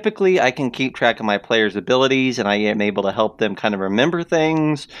 typically I can keep track of my players' abilities and I am able to help them kind of remember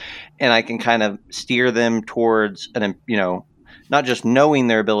things, and I can kind of steer them towards not just knowing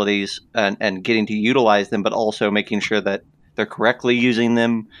their abilities and getting to utilize them, but also making sure that they're correctly using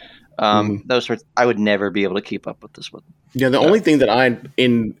them. Those sorts. I would never be able to keep up with this one. Yeah, the only thing that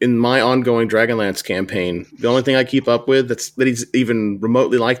in my ongoing Dragonlance campaign, the only thing I keep up with that he's even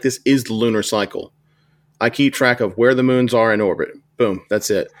remotely like this is the lunar cycle. I keep track of where the moons are in orbit. Boom,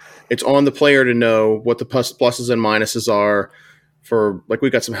 that's it. It's on the player to know what the pluses and minuses are for, like,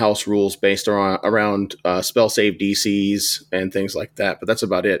 we've got some house rules based around spell save DCs and things like that, but that's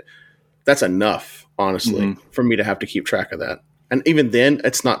about it. That's enough, honestly, for me to have to keep track of that. And even then,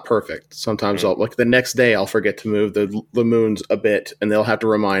 it's not perfect. Sometimes like the next day I'll forget to move the moons a bit and they'll have to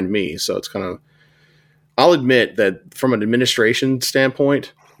remind me. So it's kind of, I'll admit that from an administration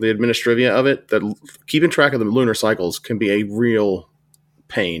standpoint, the administrivia of it, that keeping track of the lunar cycles can be a real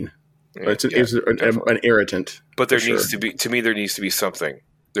pain. It's an irritant. But there needs to be, to me, there needs to be something.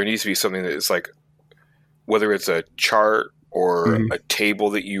 There needs to be something that is like, whether it's a chart or a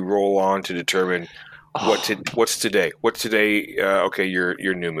table that you roll on to determine what's today. What's today? Okay, your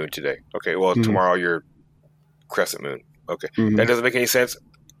new moon today. Okay, well, tomorrow your crescent moon. Okay, that doesn't make any sense.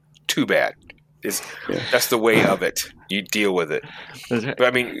 Too bad. That's the way of it. You deal with it. But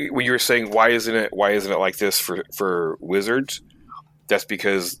I mean, when you were saying why isn't it like this for wizards? That's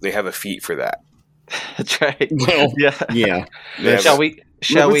because they have a feat for that. That's right. Well, yeah. Shall we?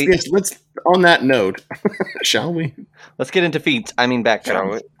 Let's on that note. Shall we? Let's get into feats. I mean,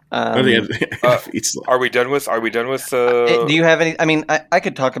 backgrounds. Are we done with? Do you have any? I mean, I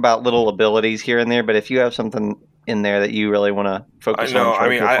could talk about little abilities here and there, but if you have something in there that you really want to focus on. No, I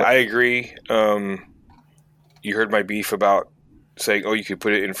mean, I agree. You heard my beef about saying, you could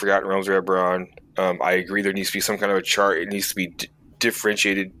put it in Forgotten Realms or Eberron. I agree there needs to be some kind of a chart. It needs to be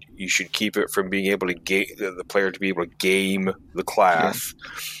differentiated. You should keep it from being able to the player to be able to game the class.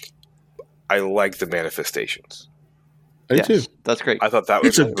 Yeah. I like the manifestations. I do too. That's great. I thought that was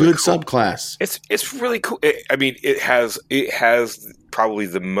it's a really good cool. subclass. It's really cool. It has probably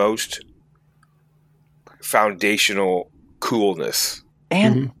the most foundational coolness.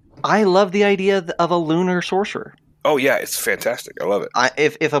 And I love the idea of a lunar sorcerer. Oh yeah, it's fantastic. I love it.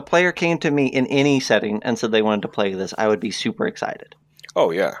 If a player came to me in any setting and said they wanted to play this, I would be super excited.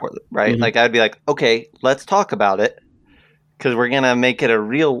 Oh yeah, right. Like I'd be like, okay, let's talk about it because we're gonna make it a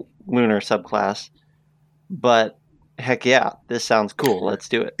real lunar subclass. But heck yeah, this sounds cool. Let's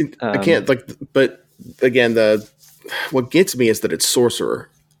do it. I can't but again, what gets me is that it's sorcerer.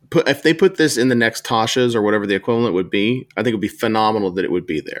 If they put this in the next Tasha's or whatever the equivalent would be, I think it would be phenomenal that it would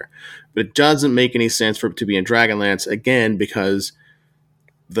be there. But it doesn't make any sense for it to be in Dragonlance, again, because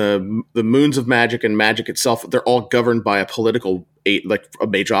the moons of magic and magic itself, they're all governed by a political, like a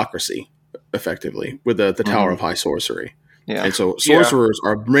mageocracy, effectively, with the Tower of High Sorcery. Yeah. And so sorcerers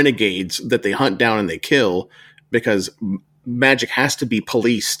are renegades that they hunt down and they kill because magic has to be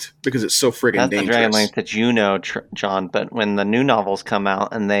policed because it's so friggin' dangerous. That's the Dragonlance that you know, John, but when the new novels come out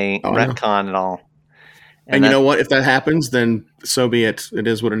and they retcon it all. And you know what? If that happens, then so be it. It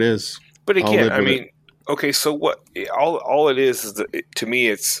is what it is. But again, I mean, okay, so what? All it is that to me,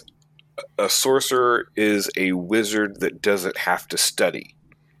 it's a sorcerer is a wizard that doesn't have to study.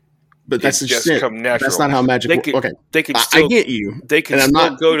 But that's just come natural. That's not how magic works. Okay, they can still, I get you. They can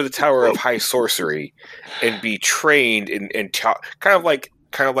still go to the Tower of High Sorcery and be trained and kind of like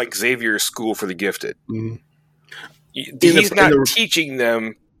Xavier's School for the Gifted. Mm-hmm. He's not teaching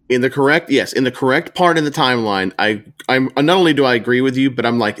them in the correct part in the timeline. I'm not only do I agree with you, but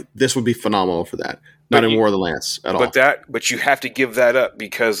I'm like, this would be phenomenal for that. Not in War of the Lance at all. But you have to give that up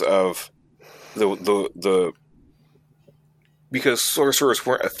because of because sorcerers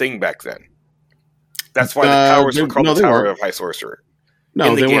weren't a thing back then. That's why the towers were called the Tower of High Sorcerer.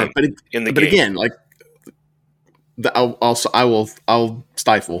 No, they weren't. But again, like I'll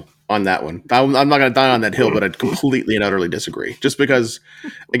stifle on that one. I'm not going to die on that hill, but I completely and utterly disagree. Just because,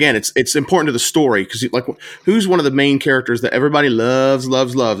 again, it's important to the story because like who's one of the main characters that everybody loves in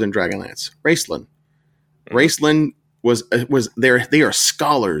Dragonlance? Raistlin. Raistlin was they are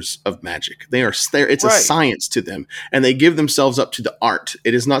scholars of magic. It's a science to them, and they give themselves up to the art.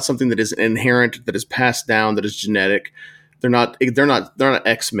 It is not something that is inherent, that is passed down, that is genetic. They're not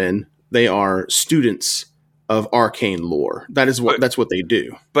X-Men. They are students of arcane lore. That's what they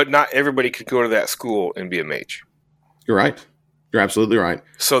do. But not everybody could go to that school and be a mage. You're right. You're absolutely right.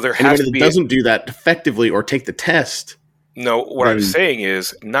 So there has to be doesn't do that effectively or take the test. No, what I'm saying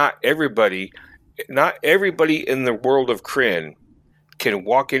is not everybody in the world of Krynn can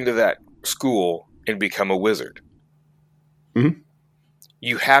walk into that school and become a wizard. Mm-hmm.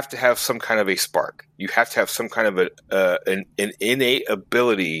 You have to have some kind of a spark. You have to have some kind of an innate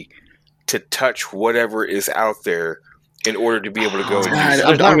ability to touch whatever is out there in order to be able to go and do So something.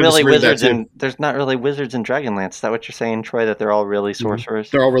 there's not really wizards in Dragonlance. Is that what you're saying, Troy? That they're all really sorcerers?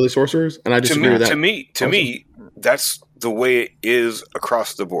 They're all really sorcerers, and I disagree with that. To me, that's the way it is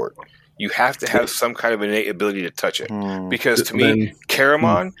across the board. You have to have some kind of innate ability to touch it. Because to me,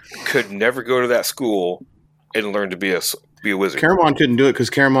 Caramon could never go to that school and learn to be a wizard. Caramon couldn't do it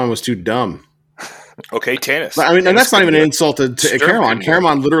because Caramon was too dumb. Okay, Tannis. I mean, and that's not even an insult to Caramon. Caramon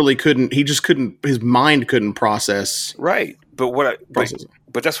Caramon literally couldn't. He just couldn't. His mind couldn't process. Right, but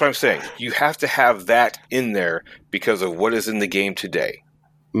but that's what I'm saying. You have to have that in there because of what is in the game today.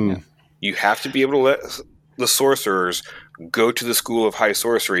 You have to be able to let the sorcerers go to the school of high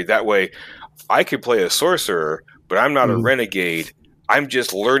sorcery. That way, I could play a sorcerer, but I'm not a renegade. I'm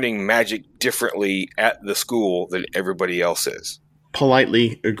just learning magic differently at the school than everybody else is.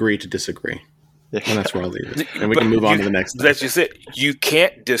 Politely agree to disagree. And that's where I'll leave it. And we can move on to the next thing. That's just it. You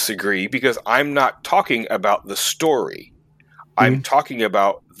can't disagree because I'm not talking about the story. I'm talking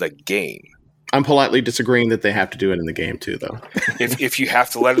about the game. I'm politely disagreeing that they have to do it in the game too, though. If you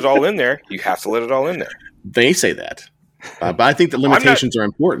have to let it all in there, you have to let it all in there. They say that. But I think that limitations are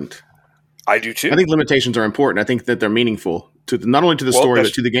important. I do too. I think limitations are important. I think that they're meaningful to not only to the story,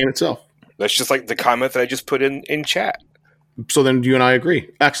 but to the game itself. That's just like the comment that I just put in chat. So then you and I agree.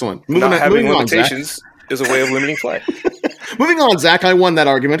 Excellent. Not having limitations is a way of limiting play. Moving on, Zach. I won that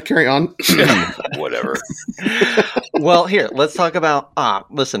argument. Carry on. Whatever. Well, here, let's talk about,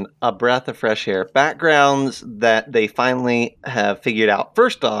 listen, a breath of fresh air. Backgrounds that they finally have figured out.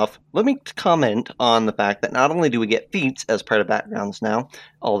 First off, let me comment on the fact that not only do we get feats as part of backgrounds now,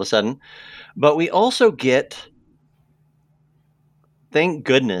 all of a sudden, but we also get, thank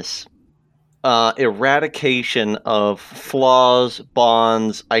goodness, eradication of flaws,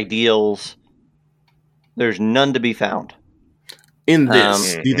 bonds, ideals. There's none to be found. In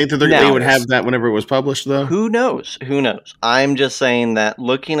this, do you think that they would have that whenever it was published, though? Who knows? Who knows? I'm just saying that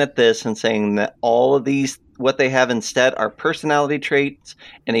looking at this and saying that all of these, what they have instead are personality traits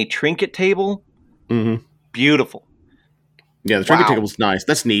and a trinket table. Beautiful. Yeah, the trinket table is nice.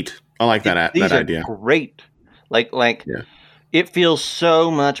 That's neat. I like that idea. Great. Like it feels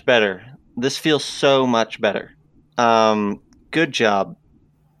so much better. This feels so much better. Good job.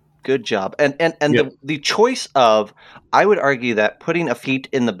 Good job. And the choice of, I would argue that putting a feat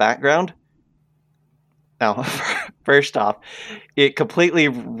in the background, now, first off, it completely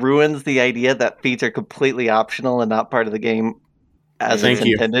ruins the idea that feats are completely optional and not part of the game as it's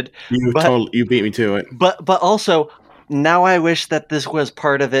intended. You beat me to it. But also, now I wish that this was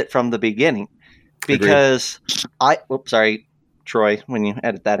part of it from the beginning. Because sorry, Troy, when you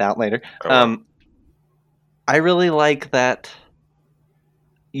edit that out later. I really like that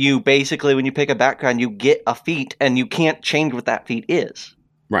you basically, when you pick a background, you get a feat, and you can't change what that feat is.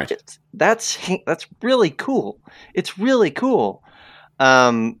 Right. That's really cool. It's really cool.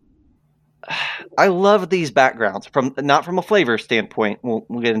 I love these backgrounds not from a flavor standpoint. We'll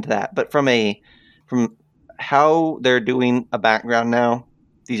get into that, but from how they're doing a background now.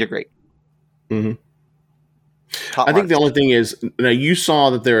 These are great. I think the only thing is, now you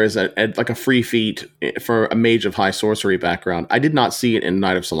saw that there is a free feat for a mage of high sorcery background. I did not see it in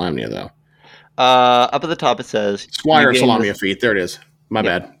Knight of Solamnia, though. Up at the top it says Squire of Solamnia feat. There it is. My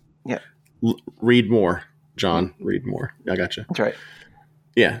bad. Yeah. Read more, John. Read more. I got you. That's right.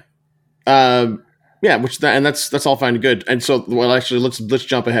 Yeah. That's all fine and good. And so, well, actually, let's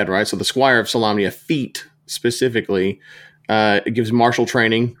jump ahead, right? So the Squire of Solamnia feat specifically, it gives martial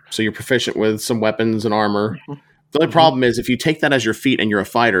training, so you're proficient with some weapons and armor. The only problem is if you take that as your feat and you're a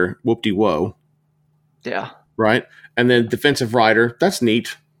fighter, whoop-de-whoa. Yeah. Right? And then defensive rider, that's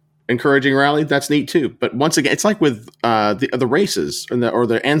neat. Encouraging rally, that's neat too. But once again, it's like with the races or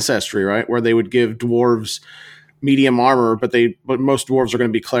the ancestry, right? Where they would give dwarves medium armor, but most dwarves are going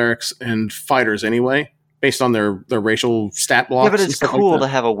to be clerics and fighters anyway, based on their racial stat blocks. Yeah, but it's cool to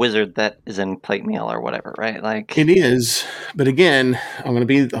have a wizard that is in plate mail or whatever, right? Like it is, but again, I'll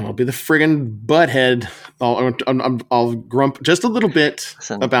be the friggin' butthead. I'll grump just a little bit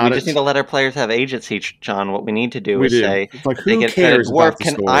about it. We just need to let our players have agency, John. What we need to do is say, who cares? A dwarf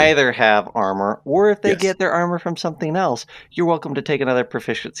can either have armor, or if they get their armor from something else, you're welcome to take another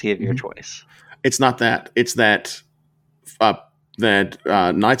proficiency of your choice. It's not that. It's that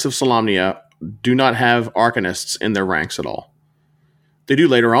Knights of Solamnia do not have arcanists in their ranks at all. They do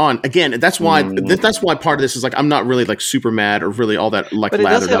later on. Again, that's why part of this is like I'm not really like super mad or really all that like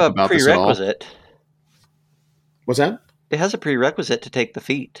lathered up about this at all. What's that? It has a prerequisite to take the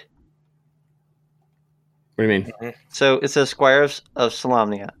feat. What do you mean? So it says Squire of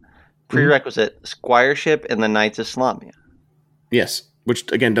Solamnia. Prerequisite, Squireship in the Knights of Solamnia. Yes, which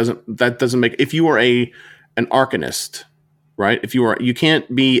again doesn't make, if you are an arcanist, right? If you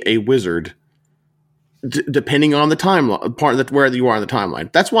can't be a wizard, depending on the timeline, part of that where you are in the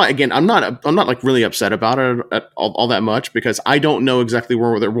timeline. That's why, again, I'm not like really upset about it all that much, because I don't know exactly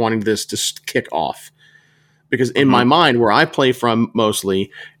where they're wanting this to kick off. Because in my mind, where I play from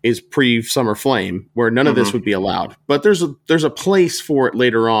mostly is pre-Summer Flame, where none of this would be allowed. But there's a place for it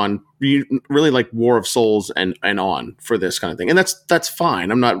later on, really like War of Souls and on for this kind of thing, and that's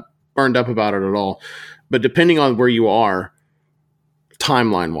fine. I'm not burned up about it at all. But depending on where you are,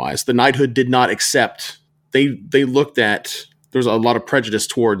 timeline wise, the knighthood did not accept. They looked at. There's a lot of prejudice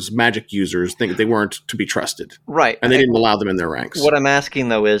towards magic users, think they weren't to be trusted. Right. And they didn't allow them in their ranks. What I'm asking,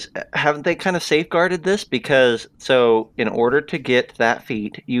 though, is haven't they kind of safeguarded this? Because, so, in order to get that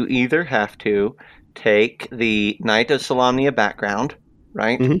feat, you either have to take the Knight of Solamnia background,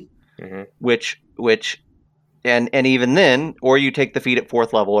 right? Which, and even then, or you take the feat at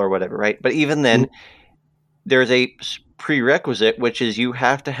 4th level or whatever, right? But even then, there's a prerequisite, which is you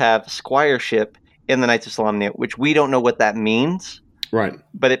have to have Squireship in the Knights of Solamnia, which we don't know what that means. Right.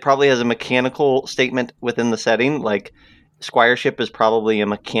 But it probably has a mechanical statement within the setting. Like, Squireship is probably a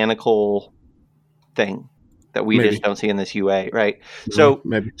mechanical thing that we just don't see in this UA, right? So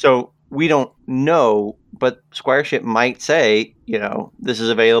we don't know, but Squireship might say, this is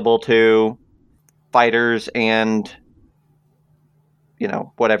available to fighters and,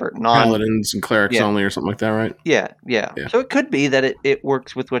 whatever. Paladins and clerics only or something like that, right? Yeah. So it could be that it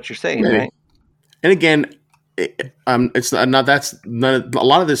works with what you're saying, right? And again, it's not. That's none. A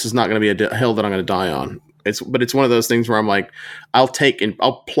lot of this is not going to be a hill that I'm going to die on. But it's one of those things where I'm like, I'll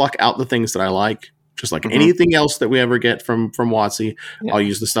pluck out the things that I like, just like anything else that we ever get from WotC. Yeah. I'll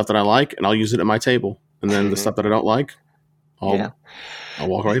use the stuff that I like, and I'll use it at my table. And then the stuff that I don't like, I'll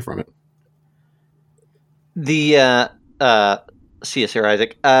walk away from it. See you, Sir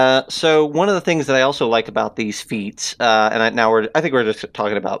Isaac. So one of the things that I also like about these feats, and I think we're just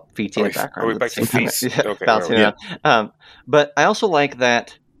talking about feats and background. Are we back to feats? Okay, bouncing around. But I also like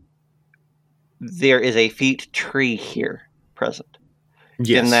that there is a feat tree here present.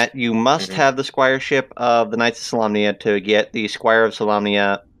 Yes. In that you must have the Squireship of the Knights of Solamnia to get the Squire of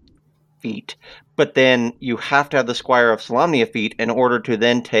Solamnia feat. But then you have to have the Squire of Solamnia feat in order to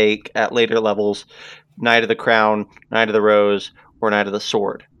then take, at later levels, Knight of the Crown, Knight of the Rose, or Knight of the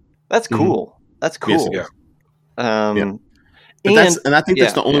Sword. That's cool. That's cool. Yes, and I think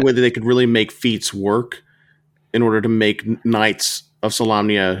that's the only way that they could really make feats work, in order to make Knights of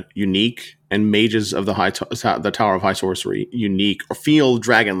Solamnia unique and Mages of the Tower of High Sorcery unique, or feel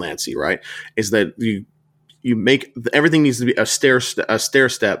Dragonlance-y, right? Is that you make everything needs to be a stair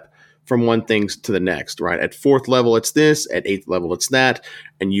step from one thing to the next, right? At 4th level, it's this. At 8th level, it's that.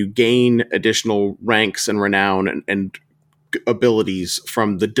 And you gain additional ranks and renown and abilities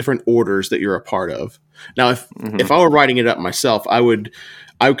from the different orders that you're a part of. Now, if I were writing it up myself, I would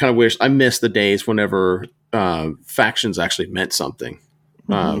kind of wish I missed the days whenever factions actually meant something.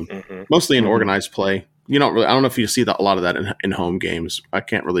 Mostly in organized play. I don't know if you see a lot of that in home games. I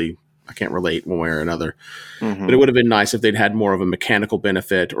can't relate one way or another. But it would have been nice if they'd had more of a mechanical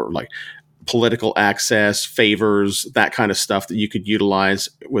benefit, or like political access, favors, that kind of stuff that you could utilize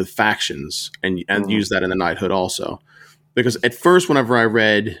with factions and use that in the knighthood also. Because at first, whenever I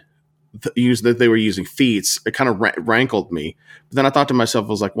read that they were using feats, it kind of rankled me. But then I thought to myself, I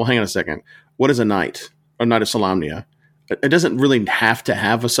was like, well, hang on a second. What is a knight? A Knight of Solamnia? It doesn't really have to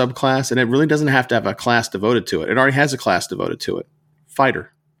have a subclass, and it really doesn't have to have a class devoted to it. It already has a class devoted to it.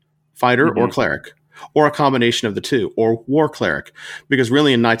 Fighter or cleric, or a combination of the two, or war cleric. Because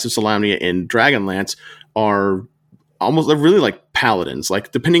really in Knights of Solamnia and Dragonlance they're really like paladins.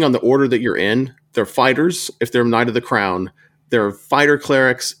 Like, depending on the order that you're in, they're fighters. If they're Knight of the Crown, they're fighter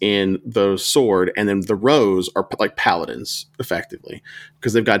clerics in the sword, and then the Rose are like paladins, effectively,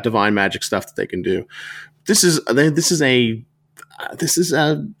 because they've got divine magic stuff that they can do. This is a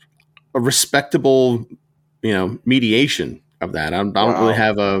respectable, mediation of that. I don't really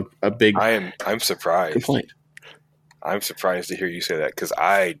have a big. I'm surprised. Complaint. I'm surprised to hear you say that, because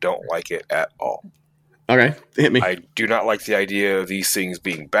I don't like it at all. Okay, hit me. I do not like the idea of these things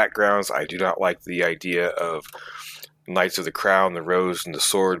being backgrounds. I do not like the idea of Knights of the Crown, the Rose, and the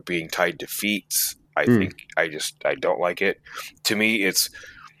Sword being tied to feats. I don't like it. To me, it's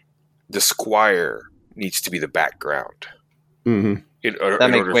the Squire needs to be the background. That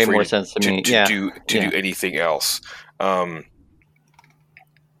makes way more sense to me. To do anything else. I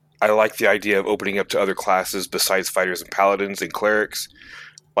like the idea of opening up to other classes besides fighters and paladins and clerics.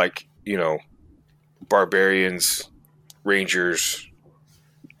 Like, barbarians, rangers.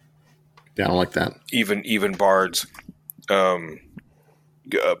 Yeah, I don't like that. Even bards, a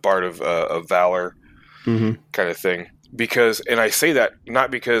bard of valor, kind of thing. Because, and I say that not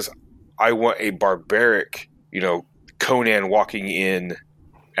because I want a barbaric, Conan walking in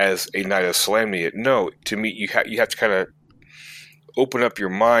as a Knight of Solamnia. No, to me, you have to kind of open up your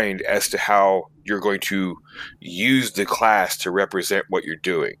mind as to how you're going to use the class to represent what you're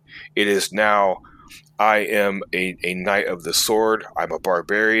doing. It is now, I am a Knight of the Sword. I'm a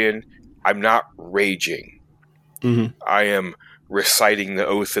barbarian. I'm not raging. I am reciting the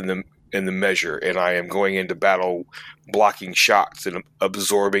oath and the measure, and I am going into battle blocking shots and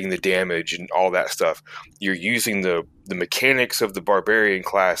absorbing the damage and all that stuff. You're using the mechanics of the barbarian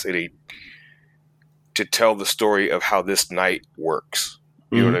class to tell the story of how this knight works.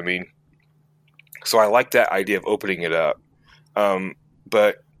 You know what I mean? So I like that idea of opening it up.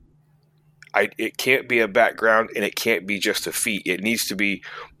 But it can't be a background, and it can't be just a feat. It needs to be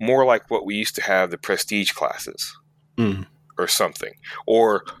more like what we used to have, the prestige classes or something,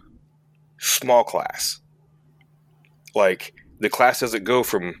 or small class. Like the class doesn't go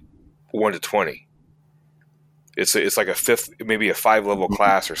from 1 to 20. It's like maybe a 5-level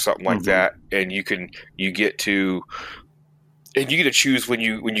class or something like that, and you get to choose when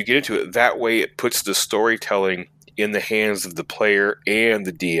you get into it. That way, it puts the storytelling in the hands of the player and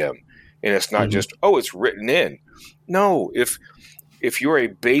the DM, and it's not just it's written in. No, if you're a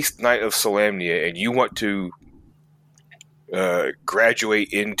base Knight of Solamnia and you want to graduate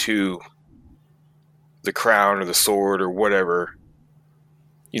into the crown or the sword or whatever,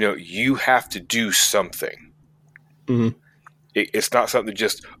 you have to do something. It's not something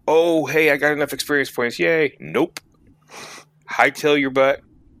just, hey, I got enough experience points, yay. Nope. Hightail your butt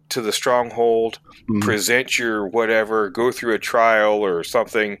to the stronghold, present your whatever, go through a trial or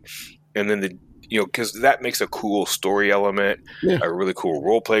something, and then because that makes a cool story element, a really cool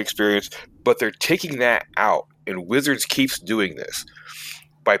roleplay experience. But they're taking that out, and Wizards keeps doing this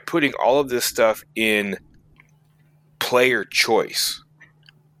by putting all of this stuff in player choice.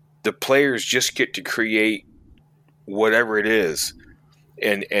 The players just get to create whatever it is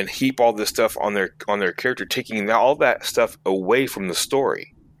and heap all this stuff on their character, taking all that stuff away from the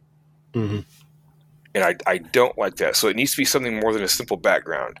story. And I don't like that. So it needs to be something more than a simple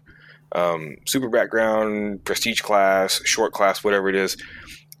background. Super background, prestige class, short class, whatever it is.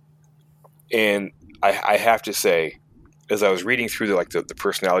 And I have to say, as I was reading through the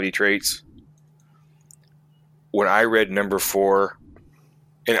personality traits, when I read number 4,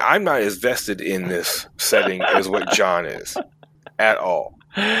 and I'm not as vested in this setting as what John is at all.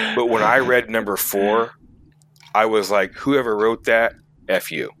 But when I read number 4, I was like, whoever wrote that,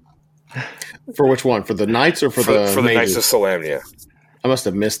 F you. For which one? For the Knights or for the Knights of Solamnia? I must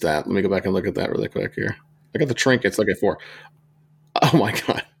have missed that. Let me go back and look at that really quick here. I got the trinkets. Look at 4. Oh my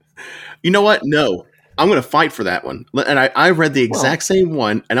God. You know what? No. I'm going to fight for that one. And I read the exact same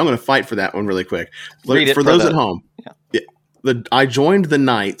one, and I'm going to fight for that one really quick. For those at home. Yeah. I joined the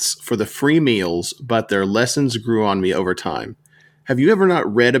Knights for the free meals, but their lessons grew on me over time. Have you ever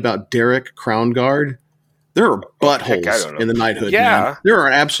not read about Derek Crownguard? There are buttholes in the knighthood. Yeah. Man. There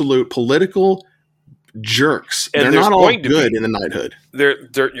are absolute political jerks. And they're not all good in the knighthood.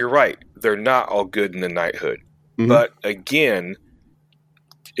 You're right. They're not all good in the knighthood. But again,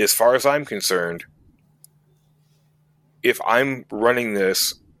 as far as I'm concerned, if I'm running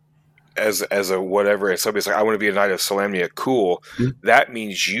this as a whatever, and somebody's like, I want to be a Knight of Solamnia, cool. That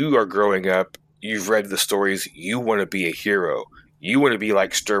means you are growing up. You've read the stories. You want to be a hero. You want to be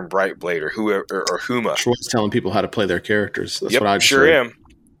like Sturm Brightblade or whoever or Huma. Troy's telling people how to play their characters. That's what I sure am.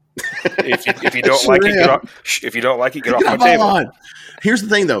 If you don't like it, get off my table. Here's the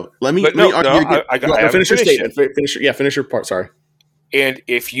thing, though. I finish your statement. Finish your part. Sorry. And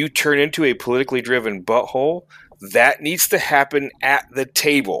if you turn into a politically driven butthole, that needs to happen at the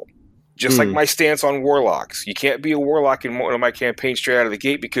table. Just like my stance on warlocks. You can't be a warlock in one of my campaigns straight out of the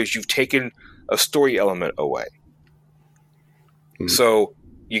gate because you've taken a story element away. So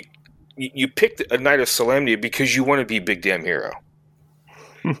you picked a Knight of Solamnia because you want to be big damn hero.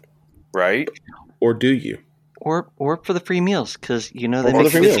 Right? Or do you? Or for the free meals, because they for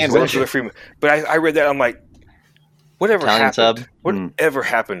the free meals. But I read that, I'm like, whatever Italian happened? sub. Whatever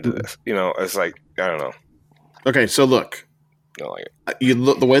happened to this? It's like, I don't know. Okay, so look.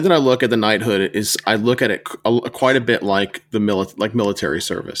 The way that I look at the knighthood is I look at it quite a bit like military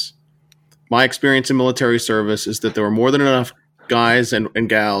service. My experience in military service is that there were more than enough guys and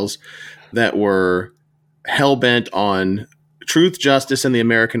gals that were hell-bent on truth, justice, and the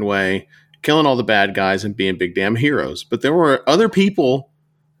American way, killing all the bad guys and being big damn heroes. But there were other people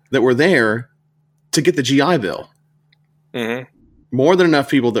that were there to get the GI Bill. Mm-hmm. More than enough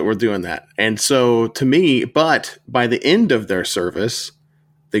people that were doing that. And so to me, but by the end of their service,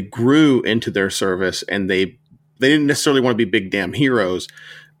 they grew into their service, and they didn't necessarily want to be big damn heroes,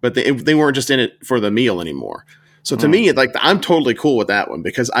 but they weren't just in it for the meal anymore. So to me, like, I'm totally cool with that one,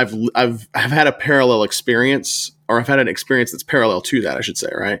 because I've had a parallel experience, or I've had an experience that's parallel to that, I should say,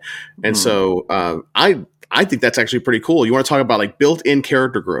 right? And so I think that's actually pretty cool. You want to talk about like built-in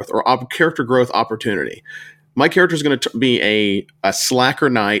character growth or character growth opportunity. My character is going to be a slacker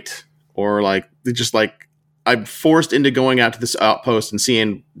knight, or like just like I'm forced into going out to this outpost and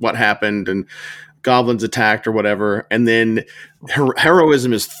seeing what happened, and goblins attacked or whatever, and then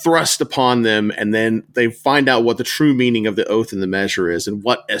heroism is thrust upon them, and then they find out what the true meaning of the oath and the measure is, and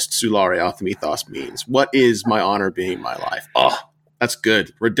what est sulare auth mythos means. What is my honor being my life? Oh, that's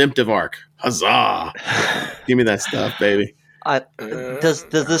good. Redemptive arc. Huzzah! Give me that stuff, baby. Does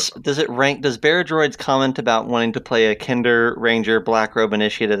it rank? Does Baradroid's comment about wanting to play a Kinder Ranger Black Robe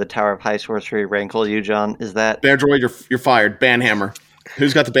Initiate at the Tower of High Sorcery rankle you, John? Is that Baradroid? You're fired. Banhammer.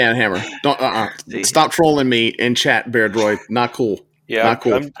 Who's got the banhammer? Don't stop trolling me in chat, Baradroid. Not cool. Yeah, not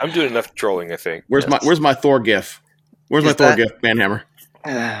cool. I'm doing enough trolling, I think. Where's my Thor gif? Where's my Thor gif? Banhammer.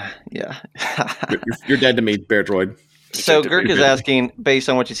 Yeah. you're dead to me, Baradroid. So Girk is asking, based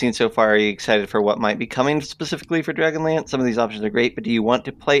on what you've seen so far, are you excited for what might be coming specifically for Dragonlance? Some of these options are great, but do you want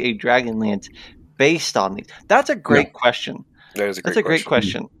to play a Dragonlance based on these? That's a great question. That's a great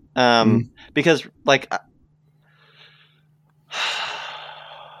question. Because like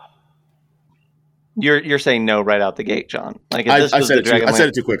you're saying no right out the gate, John. Like I said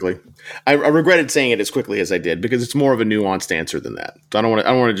it too quickly. I regretted saying it as quickly as I did, because it's more of a nuanced answer than that. So I don't want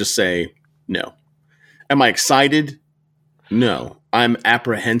to just say no. Am I excited? No, I'm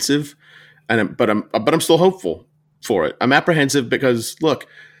apprehensive, but I'm still hopeful for it. I'm apprehensive because look,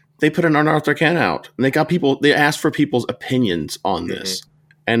 they put an unearthed arcana out, and they asked for people's opinions on this,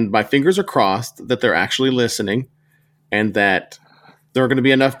 and my fingers are crossed that they're actually listening, and that there are going to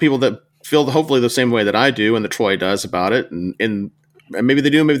be enough people that feel hopefully the same way that I do and that Troy does about it, and maybe they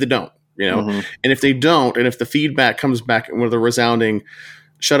do, maybe they don't, And if they don't, and if the feedback comes back with a resounding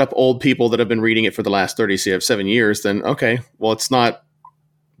shut up old people that have been reading it for the last 37 years, then okay, well, it's not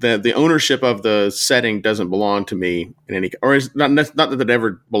the ownership of the setting doesn't belong to me in any, or it's not that it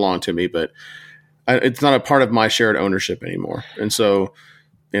ever belonged to me, but it's not a part of my shared ownership anymore. And so,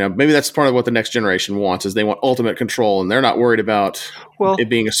 maybe that's part of what the next generation wants, is they want ultimate control, and they're not worried about it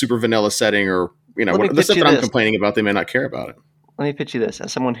being a super vanilla setting, or, the stuff that I'm complaining about, they may not care about it. Let me pitch you this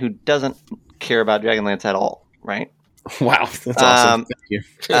as someone who doesn't care about Dragonlance at all, right? Wow, that's awesome. Thank you.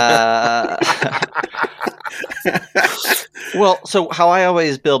 Well, so how I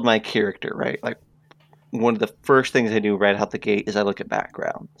always build my character, right? Like, one of the first things I do right out the gate is I look at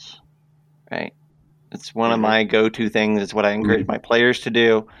backgrounds, right? It's one of my go-to things. It's what I encourage my players to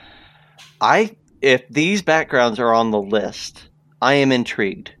do. If these backgrounds are on the list, I am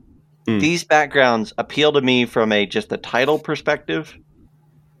intrigued. These backgrounds appeal to me from just a title perspective,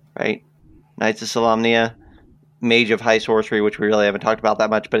 right? Knights of Solamnia, Mage of High Sorcery, which we really haven't talked about that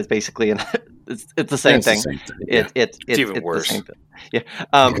much, but it's basically it's the same thing. It's even worse. The same thing. Yeah.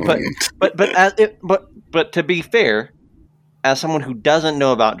 But to be fair, as someone who doesn't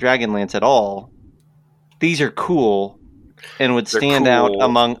know about Dragonlance at all, these are cool and would stand out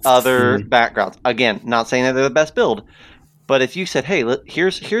among other backgrounds. Again, not saying that they're the best build, but if you said, "Hey,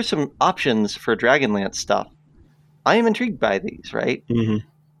 here's some options for Dragonlance stuff," I am intrigued by these. Right?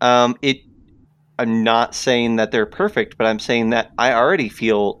 I'm not saying that they're perfect, but I'm saying that I already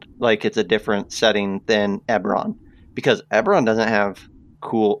feel like it's a different setting than Eberron, because Eberron doesn't have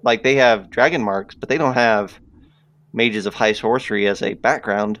like they have dragon marks, but they don't have mages of high sorcery as a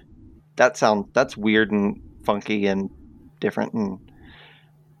background. That's weird and funky and different, and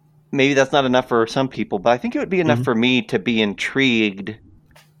maybe that's not enough for some people, but I think it would be enough for me to be intrigued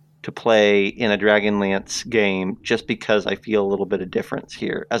to play in a Dragonlance game, just because I feel a little bit of difference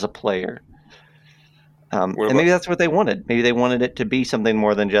here as a player. And maybe that's what they wanted. Maybe they wanted it to be something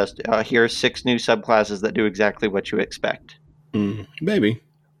more than just, here's 6 new subclasses that do exactly what you expect. Maybe.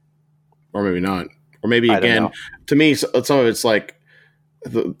 Or maybe not. Or maybe, again, to me, some of it's like,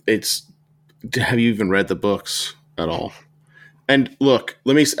 have you even read the books at all? And look,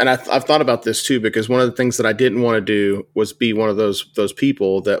 I've thought about this too, because one of the things that I didn't want to do was be one of those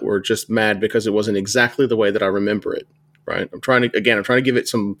people that were just mad because it wasn't exactly the way that I remember it. Right? I'm trying to give it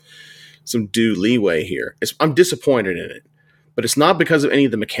some due leeway here. I'm disappointed in it, but it's not because of any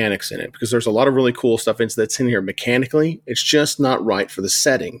of the mechanics in it, because there's a lot of really cool stuff that's in here mechanically. It's just not right for the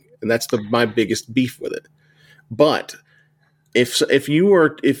setting, and that's my biggest beef with it. But the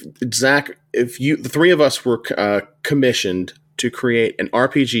three of us were commissioned to create an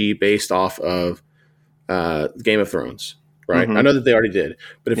RPG based off of Game of Thrones, right? Mhm. I know that they already did,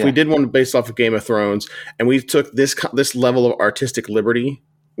 but if we did one based off of Game of Thrones and we took this level of artistic liberty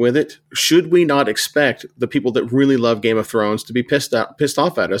with it, should we not expect the people that really love Game of Thrones to be pissed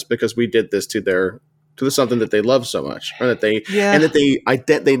off at us because we did this to something that they love so much, or that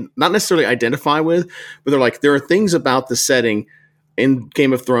they not necessarily identify with, but they're like, there are things about the setting in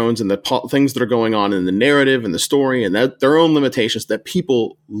Game of Thrones and the things that are going on in the narrative and the story and their own limitations that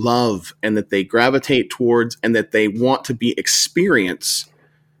people love and that they gravitate towards and that they want to be experience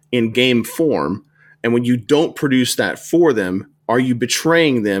in game form. And when you don't produce that for them, are you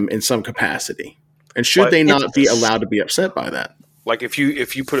betraying them in some capacity? And should they not be allowed to be upset by that? Like if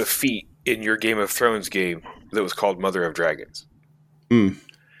you put a feat in your Game of Thrones game that was called Mother of Dragons. And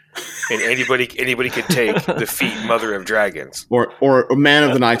anybody could take the feat Mother of Dragons, or Man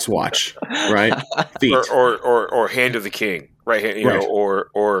of the Night's Watch, right? Feat. or Hand of the King, right? You know,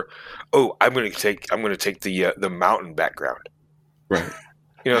 or I'm going to take the mountain background, right?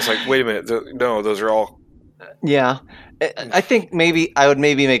 You know, it's like, wait a minute, no, those are all. Yeah, I think maybe I would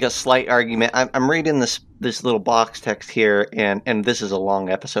make a slight argument. I'm reading this little box text here, and this is a long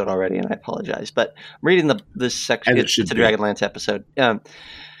episode already, and I apologize, but I'm reading this section. It's a Dragonlance episode.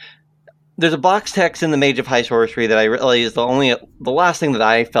 There's a box text in the Mage of High Sorcery that I really is the last thing that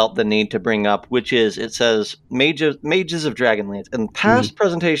I felt the need to bring up, which is it says Mages of Dragonlance. In past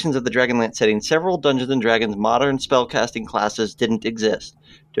presentations of the Dragonlance setting, several Dungeons and Dragons modern spellcasting classes didn't exist.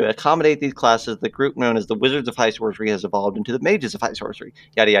 To accommodate these classes, the group known as the Wizards of High Sorcery has evolved into the Mages of High Sorcery.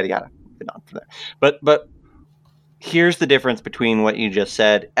 Yada yada yada. Get on from there. But here's the difference between what you just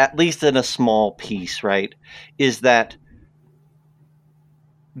said, at least in a small piece, right? Is that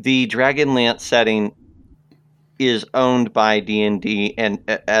the Dragonlance setting is owned by D&D and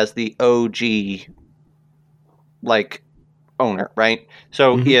as the OG owner, right?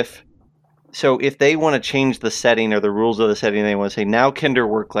 So if they want to change the setting or the rules of the setting, they want to say now Kinder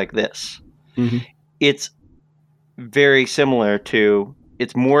work like this. It's more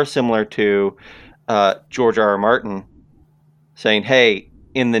similar to George R.R. Martin saying, "Hey,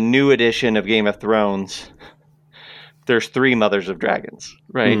 in the new edition of Game of Thrones, there's 3 Mothers of Dragons,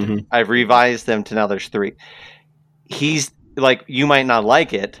 right? I've revised them to now there's 3. He's like, you might not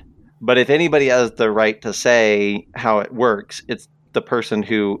like it, but if anybody has the right to say how it works, it's the person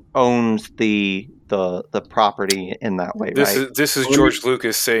who owns the property in that way, right? This is George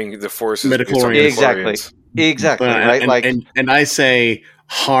Lucas saying the Force is midichlorians. Exactly, right? And I say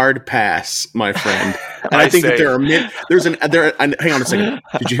hard pass, my friend. And I think that hang on a second.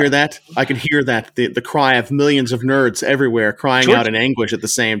 Did you hear that? I can hear that. The cry of millions of nerds everywhere crying out in anguish at the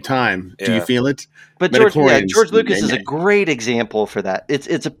same time. Yeah. Do you feel it? But George Lucas is a great example for that.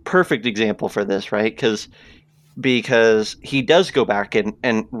 It's a perfect example for this, right? Because he does go back and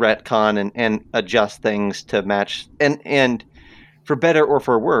retcon and adjust things to match, and for better or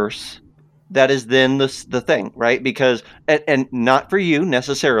for worse, that is then the thing, right? Because and not for you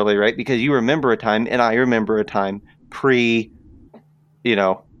necessarily, right? Because you remember a time, and I remember a time pre,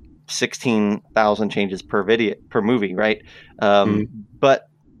 16,000 changes per movie, right? But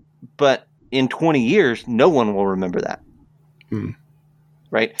in 20 years, no one will remember that.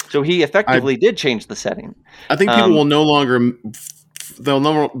 Right, so he effectively did change the setting. I think people will no longer.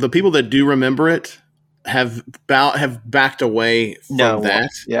 The people that do remember it have backed away from that.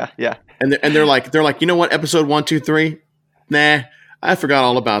 Yeah. And they're like, you know what? Episode 1, 2, 3. Nah, I forgot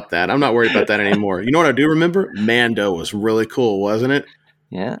all about that. I'm not worried about that anymore. You know what I do remember? Mando was really cool, wasn't it?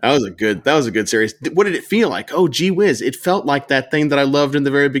 Yeah, that was a good series. What did it feel like? Oh, gee whiz! It felt like that thing that I loved in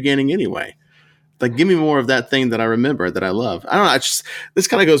the very beginning, anyway. Like, give me more of that thing that I remember that I love. I don't know. This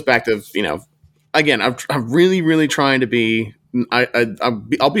kind of goes back to, again, I'm really, really trying to be,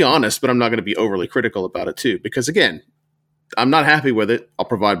 I'll be honest, but I'm not going to be overly critical about it too. Because again, I'm not happy with it. I'll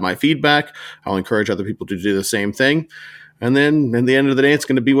provide my feedback. I'll encourage other people to do the same thing. And then at the end of the day, it's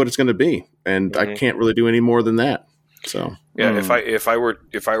going to be what it's going to be. And I can't really do any more than that. So yeah, if I were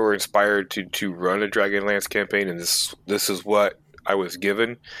inspired to run a Dragonlance campaign, and this is what I was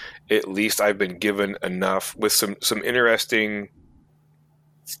given, at least I've been given enough with some interesting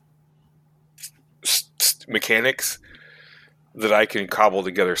mechanics that I can cobble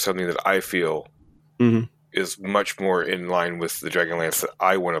together something that I feel is much more in line with the Dragonlance that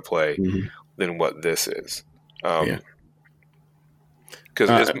I want to play than what this is.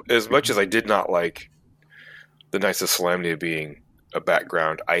 Because as much as I did not like the Knights of Solamnia being a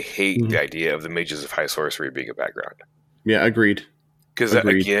background, I hate the idea of the Mages of High Sorcery being a background. Yeah, agreed. Because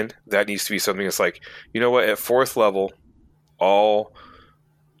again, that needs to be something that's like, you know what, at 4th level, all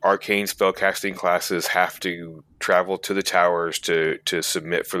arcane spellcasting classes have to travel to the towers to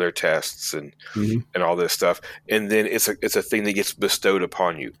submit for their tests and all this stuff, and then it's a thing that gets bestowed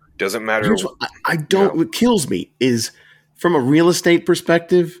upon you. Doesn't matter. Here's what I don't. What kills me is from a real estate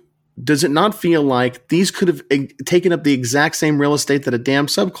perspective. Does it not feel like these could have taken up the exact same real estate that a damn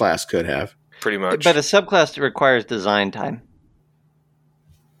subclass could have? Pretty much. But a subclass requires design time.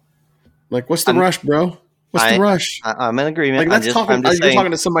 Like, what's the rush, bro? What's the rush? I'm in agreement. Like, you're talking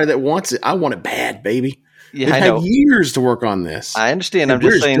to somebody that wants it. I want it bad, baby. Yeah, They've had years to work on this. I understand. And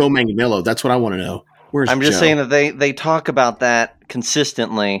where's Joe Manganiello? That's what I want to know. I'm just saying that they talk about that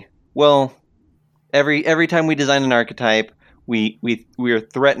consistently. Well, every time we design an archetype, we are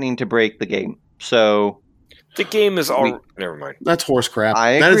threatening to break the game. So the game is all. Never mind. That's horse crap.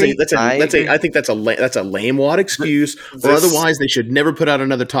 I agree. I think that's a lame wad excuse. Or otherwise, they should never put out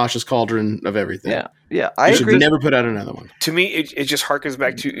another Tasha's Cauldron of everything. Yeah. I agree. Should never put out another one. To me, it just harkens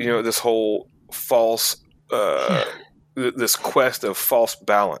back to this whole false, this quest of false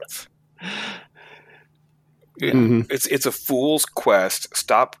balance. It's a fool's quest.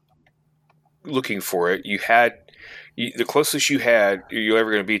 Stop looking for it. The closest you're ever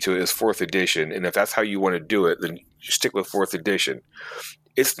going to be to it is 4th edition, and if that's how you want to do it, then stick with 4th edition.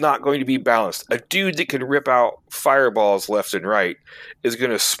 It's not going to be balanced. A dude that can rip out fireballs left and right is going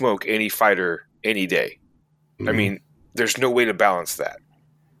to smoke any fighter any day. I mean, there's no way to balance that.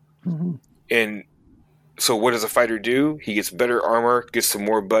 And so what does a fighter do? He gets better armor, gets some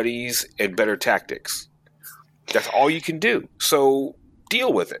more buddies, and better tactics. That's all you can do. So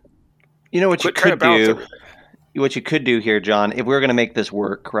deal with it. You know what you could do? What you could do here, John, if we were going to make this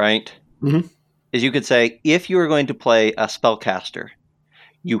work, right, is you could say, if you are going to play a spellcaster,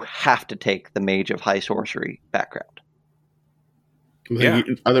 you have to take the Mage of High Sorcery background. Yeah.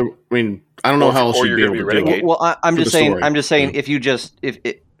 I don't know how else you'd be able to do it. Well, I'm just saying,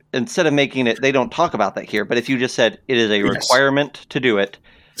 if instead of making it, they don't talk about that here, but if you just said it is a requirement to do it.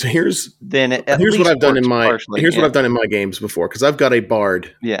 So here's what I've done in my games before, because I've got a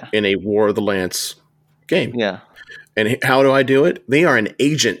bard in a War of the Lance game. Yeah. And how do I do it? They are an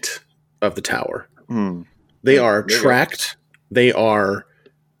agent of the tower. They are tracked. They are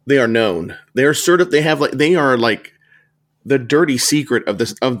known. They are they are like the dirty secret of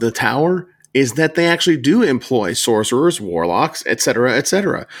the tower is that they actually do employ sorcerers, warlocks,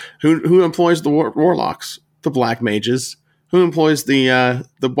 etc. Who employs the warlocks? The black mages. Who employs the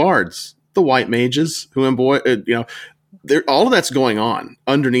bards? The white mages. Who employ all of that's going on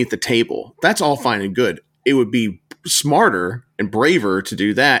underneath the table. That's all fine and good. It would be smarter and braver to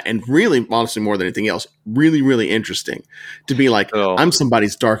do that, and really, honestly, more than anything else, really, really interesting to be like, I'm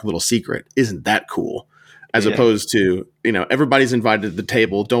somebody's dark little secret. Isn't that cool? As opposed to, everybody's invited to the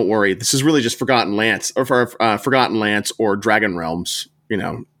table. Don't worry. This is really just Forgotten Lance or Dragon Realms,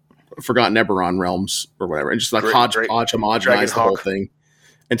 Forgotten Eberron Realms or whatever. And just like hodgepodge, homogenize the whole thing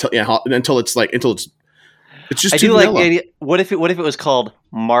until it's just I too do vanilla. like the idea. What if it was called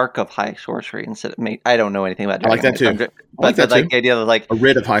Mark of High Sorcery instead of I don't know anything about Dragonlance. I like that too. But the idea of like a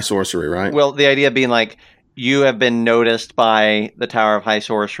writ of High Sorcery, right? Well, the idea being like, you have been noticed by the Tower of High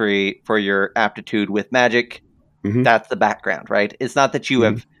Sorcery for your aptitude with magic. That's the background, right? It's not that you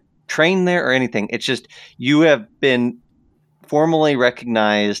have trained there or anything. It's just you have been formally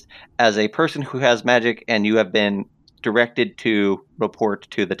recognized as a person who has magic, and you have been directed to report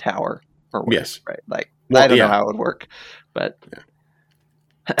to the tower. Or whatever, yes, right. Like I don't know how it would work, but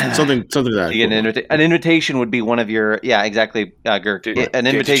something that an invitation would be one of your exactly, Girk. An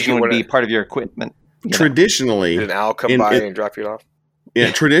invitation would be part of your equipment. Traditionally, did an owl come by and drop you off?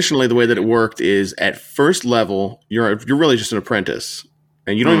 Yeah, traditionally the way that it worked is at first level you're really just an apprentice,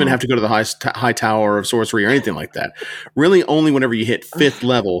 and you don't even have to go to the high tower of sorcery or anything like that. Really, only whenever you hit 5th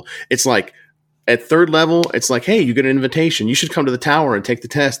level, it's like at 3rd level, it's like, hey, you get an invitation. You should come to the tower and take the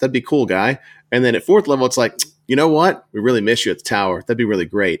test. That'd be cool, guy. And then at 4th level, it's like, you know what? We really miss you at the tower. That'd be really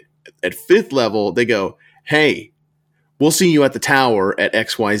great. At 5th level, they go, hey, we'll see you at the tower at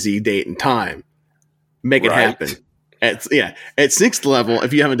XYZ date and time. Make it happen. At 6th level,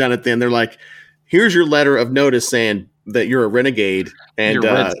 if you haven't done it then, they're like, here's your letter of notice saying that you're a renegade. And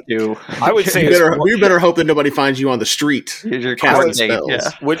I would say you better hope that nobody finds you on the street. Here's your casting spells. Yeah.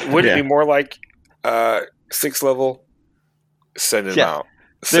 Would it be more like 6th level? Send them out.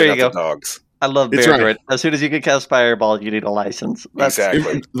 There you go. The dogs. I love Bear. Right. As soon as you can cast Fireball, you need a license.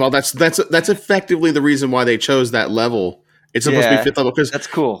 Exactly. Well, that's effectively the reason why they chose that level. It's supposed to be 5th level because that's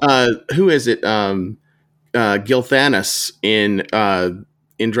cool. Who is it? Gilthanas in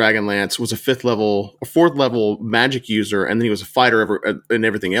Dragonlance was a 4th level magic user, and then he was a fighter and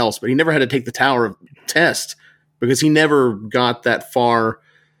everything else. But he never had to take the tower test because he never got that far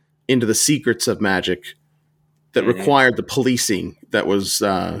into the secrets of magic that required the policing that was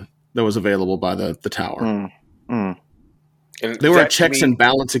available by the tower. And there were checks and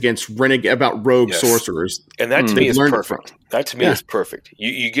balance against rogue sorcerers, and that to me is perfect. That to me is perfect.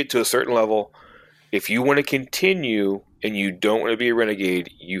 You get to a certain level. If you want to continue and you don't want to be a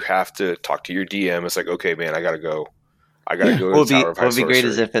renegade, you have to talk to your DM. It's like, okay, man, I gotta go. I gotta go to the Tower of High Sorcery. What would be great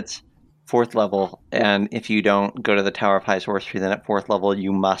is if it's 4th level, and if you don't go to the Tower of High Sorcery, then at 4th level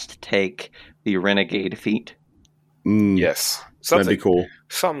you must take the renegade feat. Yes, that'd be cool.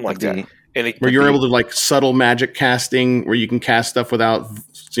 Something like that. And where you're able to like subtle magic casting, where you can cast stuff without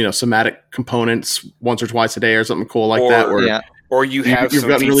somatic components once or twice a day or something cool like that. Or you've gotten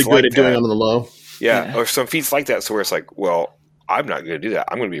really good at doing it on the low. Yeah, or some feats like that. So where it's like, well, I'm not going to do that.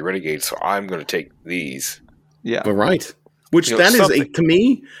 I'm going to be a renegade, so I'm going to take these. Yeah, but right. Which that is to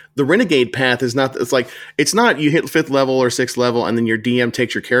me, the renegade path is not. It's not you hit 5th level or 6th level and then your DM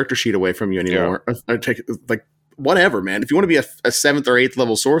takes your character sheet away from you anymore. Or take whatever, man. If you want to be a 7th or 8th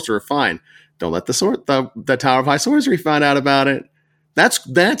level sorcerer, fine. Don't let the Tower of High Sorcery find out about it.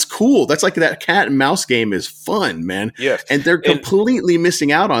 That's cool. That's like that cat and mouse game is fun, man. Yes. And they're completely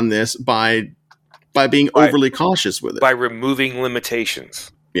missing out on this by being overly cautious with it. By removing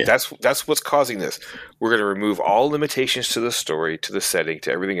limitations. Yeah. That's what's causing this. We're going to remove all limitations to the story, to the setting,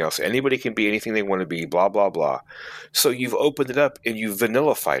 to everything else. Anybody can be anything they want to be, blah, blah, blah. So you've opened it up and you've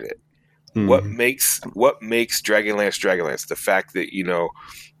vanillified it. What makes Dragonlance? The fact that,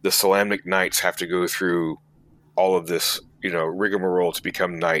 the Solamnic Knights have to go through all of this, rigmarole to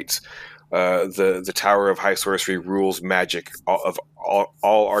become knights. The Tower of High Sorcery rules magic,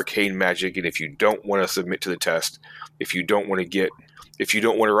 all arcane magic, and if you don't want to submit to the test, if you don't want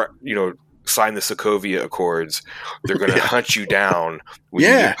to, sign the Sokovia Accords, they're going to hunt you down when you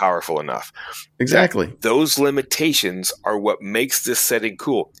get powerful enough. Exactly. Those limitations are what makes this setting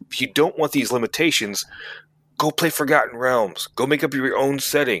cool. If you don't want these limitations, go play Forgotten Realms. Go make up your own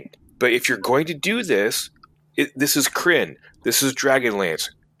setting. But if you're going to do this, this is Krynn. This is Dragonlance.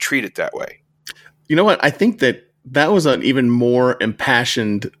 Treat it that way. You know what? I think that was an even more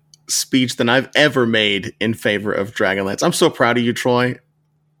impassioned speech than I've ever made in favor of Dragonlance. I'm so proud of you, Troy.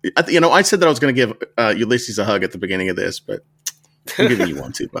 I said that I was going to give Ulysses a hug at the beginning of this, but I'm giving you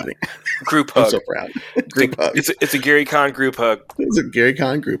one too, buddy. Group hug. I'm so proud. Group hug. It's a Gary Con group hug. It's a Gary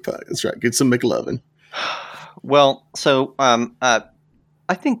Con group hug. That's right. Get some McLovin. Well, so I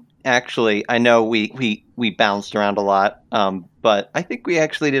think actually, I know we bounced around a lot, but I think we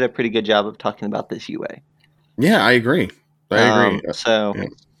actually did a pretty good job of talking about this UA. Yeah, I agree. So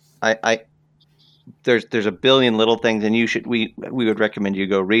I there's a billion little things, and we would recommend you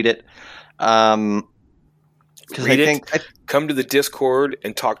go read it. Because come to the Discord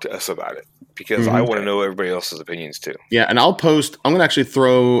and talk to us about it, because I want to know everybody else's opinions too. Yeah, and I'm going to actually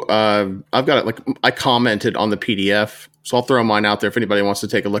throw. I've got it. I commented on the PDF, so I'll throw mine out there if anybody wants to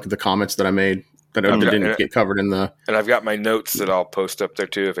take a look at the comments that I made that didn't get covered in the. And I've got my notes that I'll post up there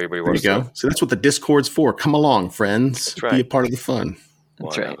too if anybody wants. There you go. So that's what the Discord's for. Come along, friends. That's right. Be a part of the fun.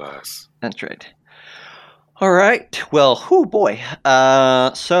 That's right. That's right. All right. Well, boy.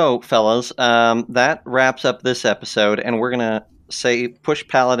 So, fellas, that wraps up this episode, and we're gonna push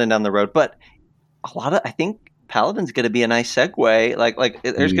Paladin down the road. But I think Paladin's gonna be a nice segue. Like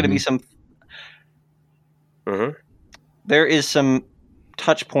there's gonna be some. There is some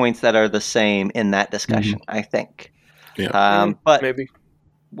touch points that are the same in that discussion. I think. Yeah. But maybe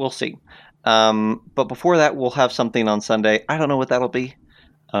we'll see. But before that, we'll have something on Sunday. I don't know what that'll be.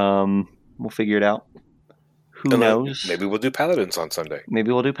 We'll figure it out. Who knows? Maybe we'll do Paladins on Sunday.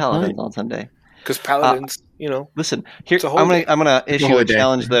 On Sunday. Because Paladins, Listen, here I'm gonna issue a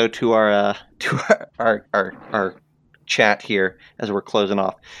challenge though to our chat here as we're closing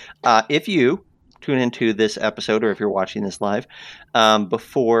off. If you tune into this episode, or if you're watching this live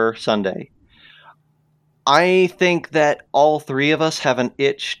before Sunday, I think that all three of us have an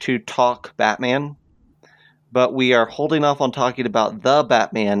itch to talk Batman, but we are holding off on talking about the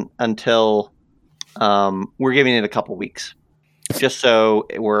Batman until we're giving it a couple weeks, just so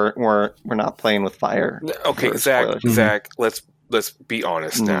we're not playing with fire. Okay, Zach, let's be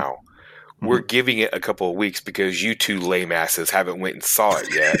honest now. We're giving it a couple of weeks because you two lame asses haven't went and saw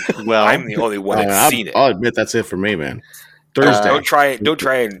it yet. Well, I'm the only one that's seen it. I'll admit that's it for me, man. Thursday. Don't try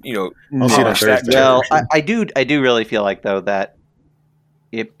and I'll see it on Thursday. Well, I do really feel like though that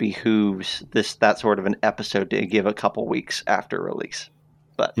it behooves that sort of an episode to give a couple weeks after release,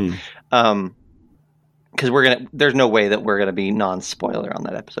 but because there's no way that we're gonna be non-spoiler on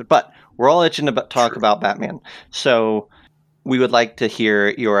that episode, but we're all itching to talk about Batman. So we would like to hear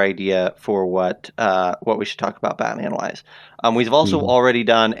your idea for what we should talk about Batman wise. We've also already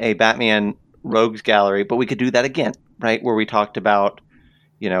done a Batman Rogues Gallery, but we could do that again, right? Where we talked about,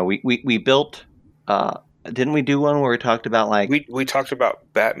 we built. Didn't we do one where we talked about like we talked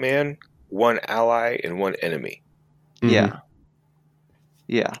about Batman, one ally and one enemy. Yeah.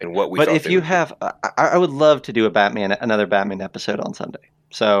 Yeah. And what we But if you have, I would love to do another Batman episode on Sunday.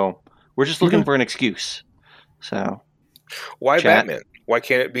 So we're just looking for an excuse. So why Batman? Why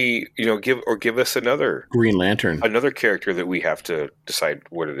can't it be, give us another Green Lantern, another character that we have to decide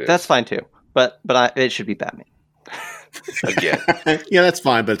what it is? That's fine too. But it should be Batman. Again. Yeah, that's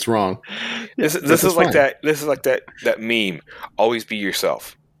fine, but it's wrong. This is like that. This is like that meme. Always be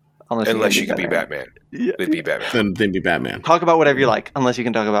yourself. Unless you can be Batman. Yeah. Then be Batman. Then be Batman. Talk about whatever you like, unless you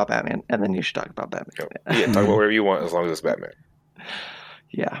can talk about Batman, and then you should talk about Batman. Yeah, talk about whatever you want as long as it's Batman.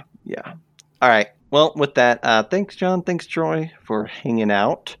 Yeah. All right. Well, with that, thanks, John. Thanks, Troy, for hanging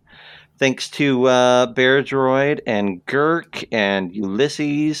out. Thanks to Bear Droid and Girk and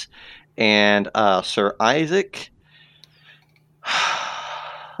Ulysses and Sir Isaac.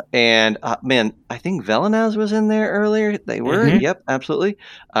 And man, I think Velenaz was in there earlier. They were. Yep, absolutely.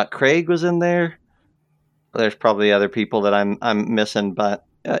 Craig was in there. There's probably other people that I'm missing, but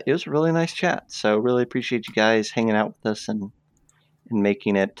it was a really nice chat. So really appreciate you guys hanging out with us and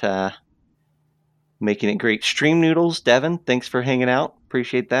making it great. Stream Noodles, Devin, thanks for hanging out.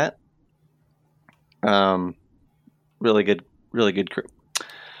 Appreciate that. Really good crew.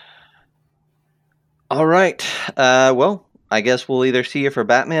 All right. Well, I guess we'll either see you for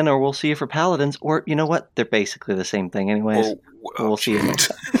Batman or we'll see you for Paladins, or you know what? They're basically the same thing anyways. We'll see you next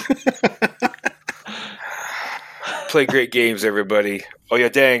time. Play great games, everybody. Oh yeah,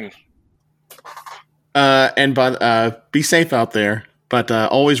 dang. And be safe out there. But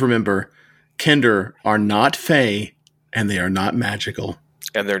always remember, Kinder are not Fae, and they are not magical.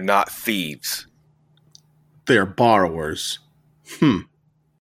 And they're not thieves. They are borrowers. Hey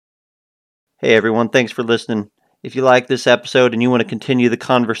everyone, thanks for listening. If you like this episode and you want to continue the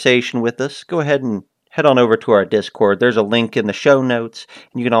conversation with us, go ahead and head on over to our Discord. There's a link in the show notes,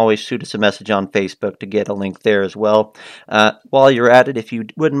 and you can always shoot us a message on Facebook to get a link there as well. While you're at it, if you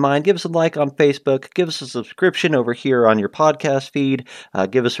wouldn't mind, give us a like on Facebook, give us a subscription over here on your podcast feed,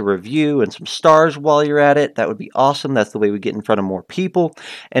 give us a review and some stars while you're at it. That would be awesome. That's the way we get in front of more people.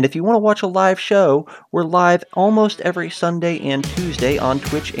 And if you want to watch a live show, we're live almost every Sunday and Tuesday on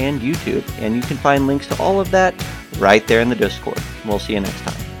Twitch and YouTube, and you can find links to all of that right there in the Discord. We'll see you next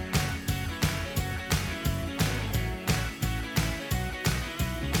time.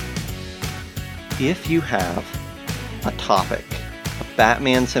 If you have a topic, a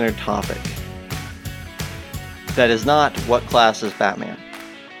Batman-centered topic, that is not what class is Batman.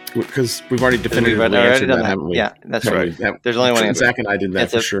 Because we've already definitively answered that, haven't we? Yeah, that's right. There's only one answer. Zach and I did that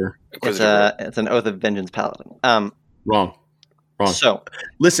for sure. It's an Oath of Vengeance Paladin. Wrong. So,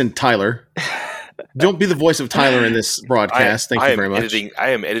 listen, Tyler. Don't be the voice of Tyler in this broadcast. Thank you very much. I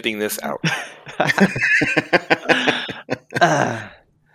am editing this out.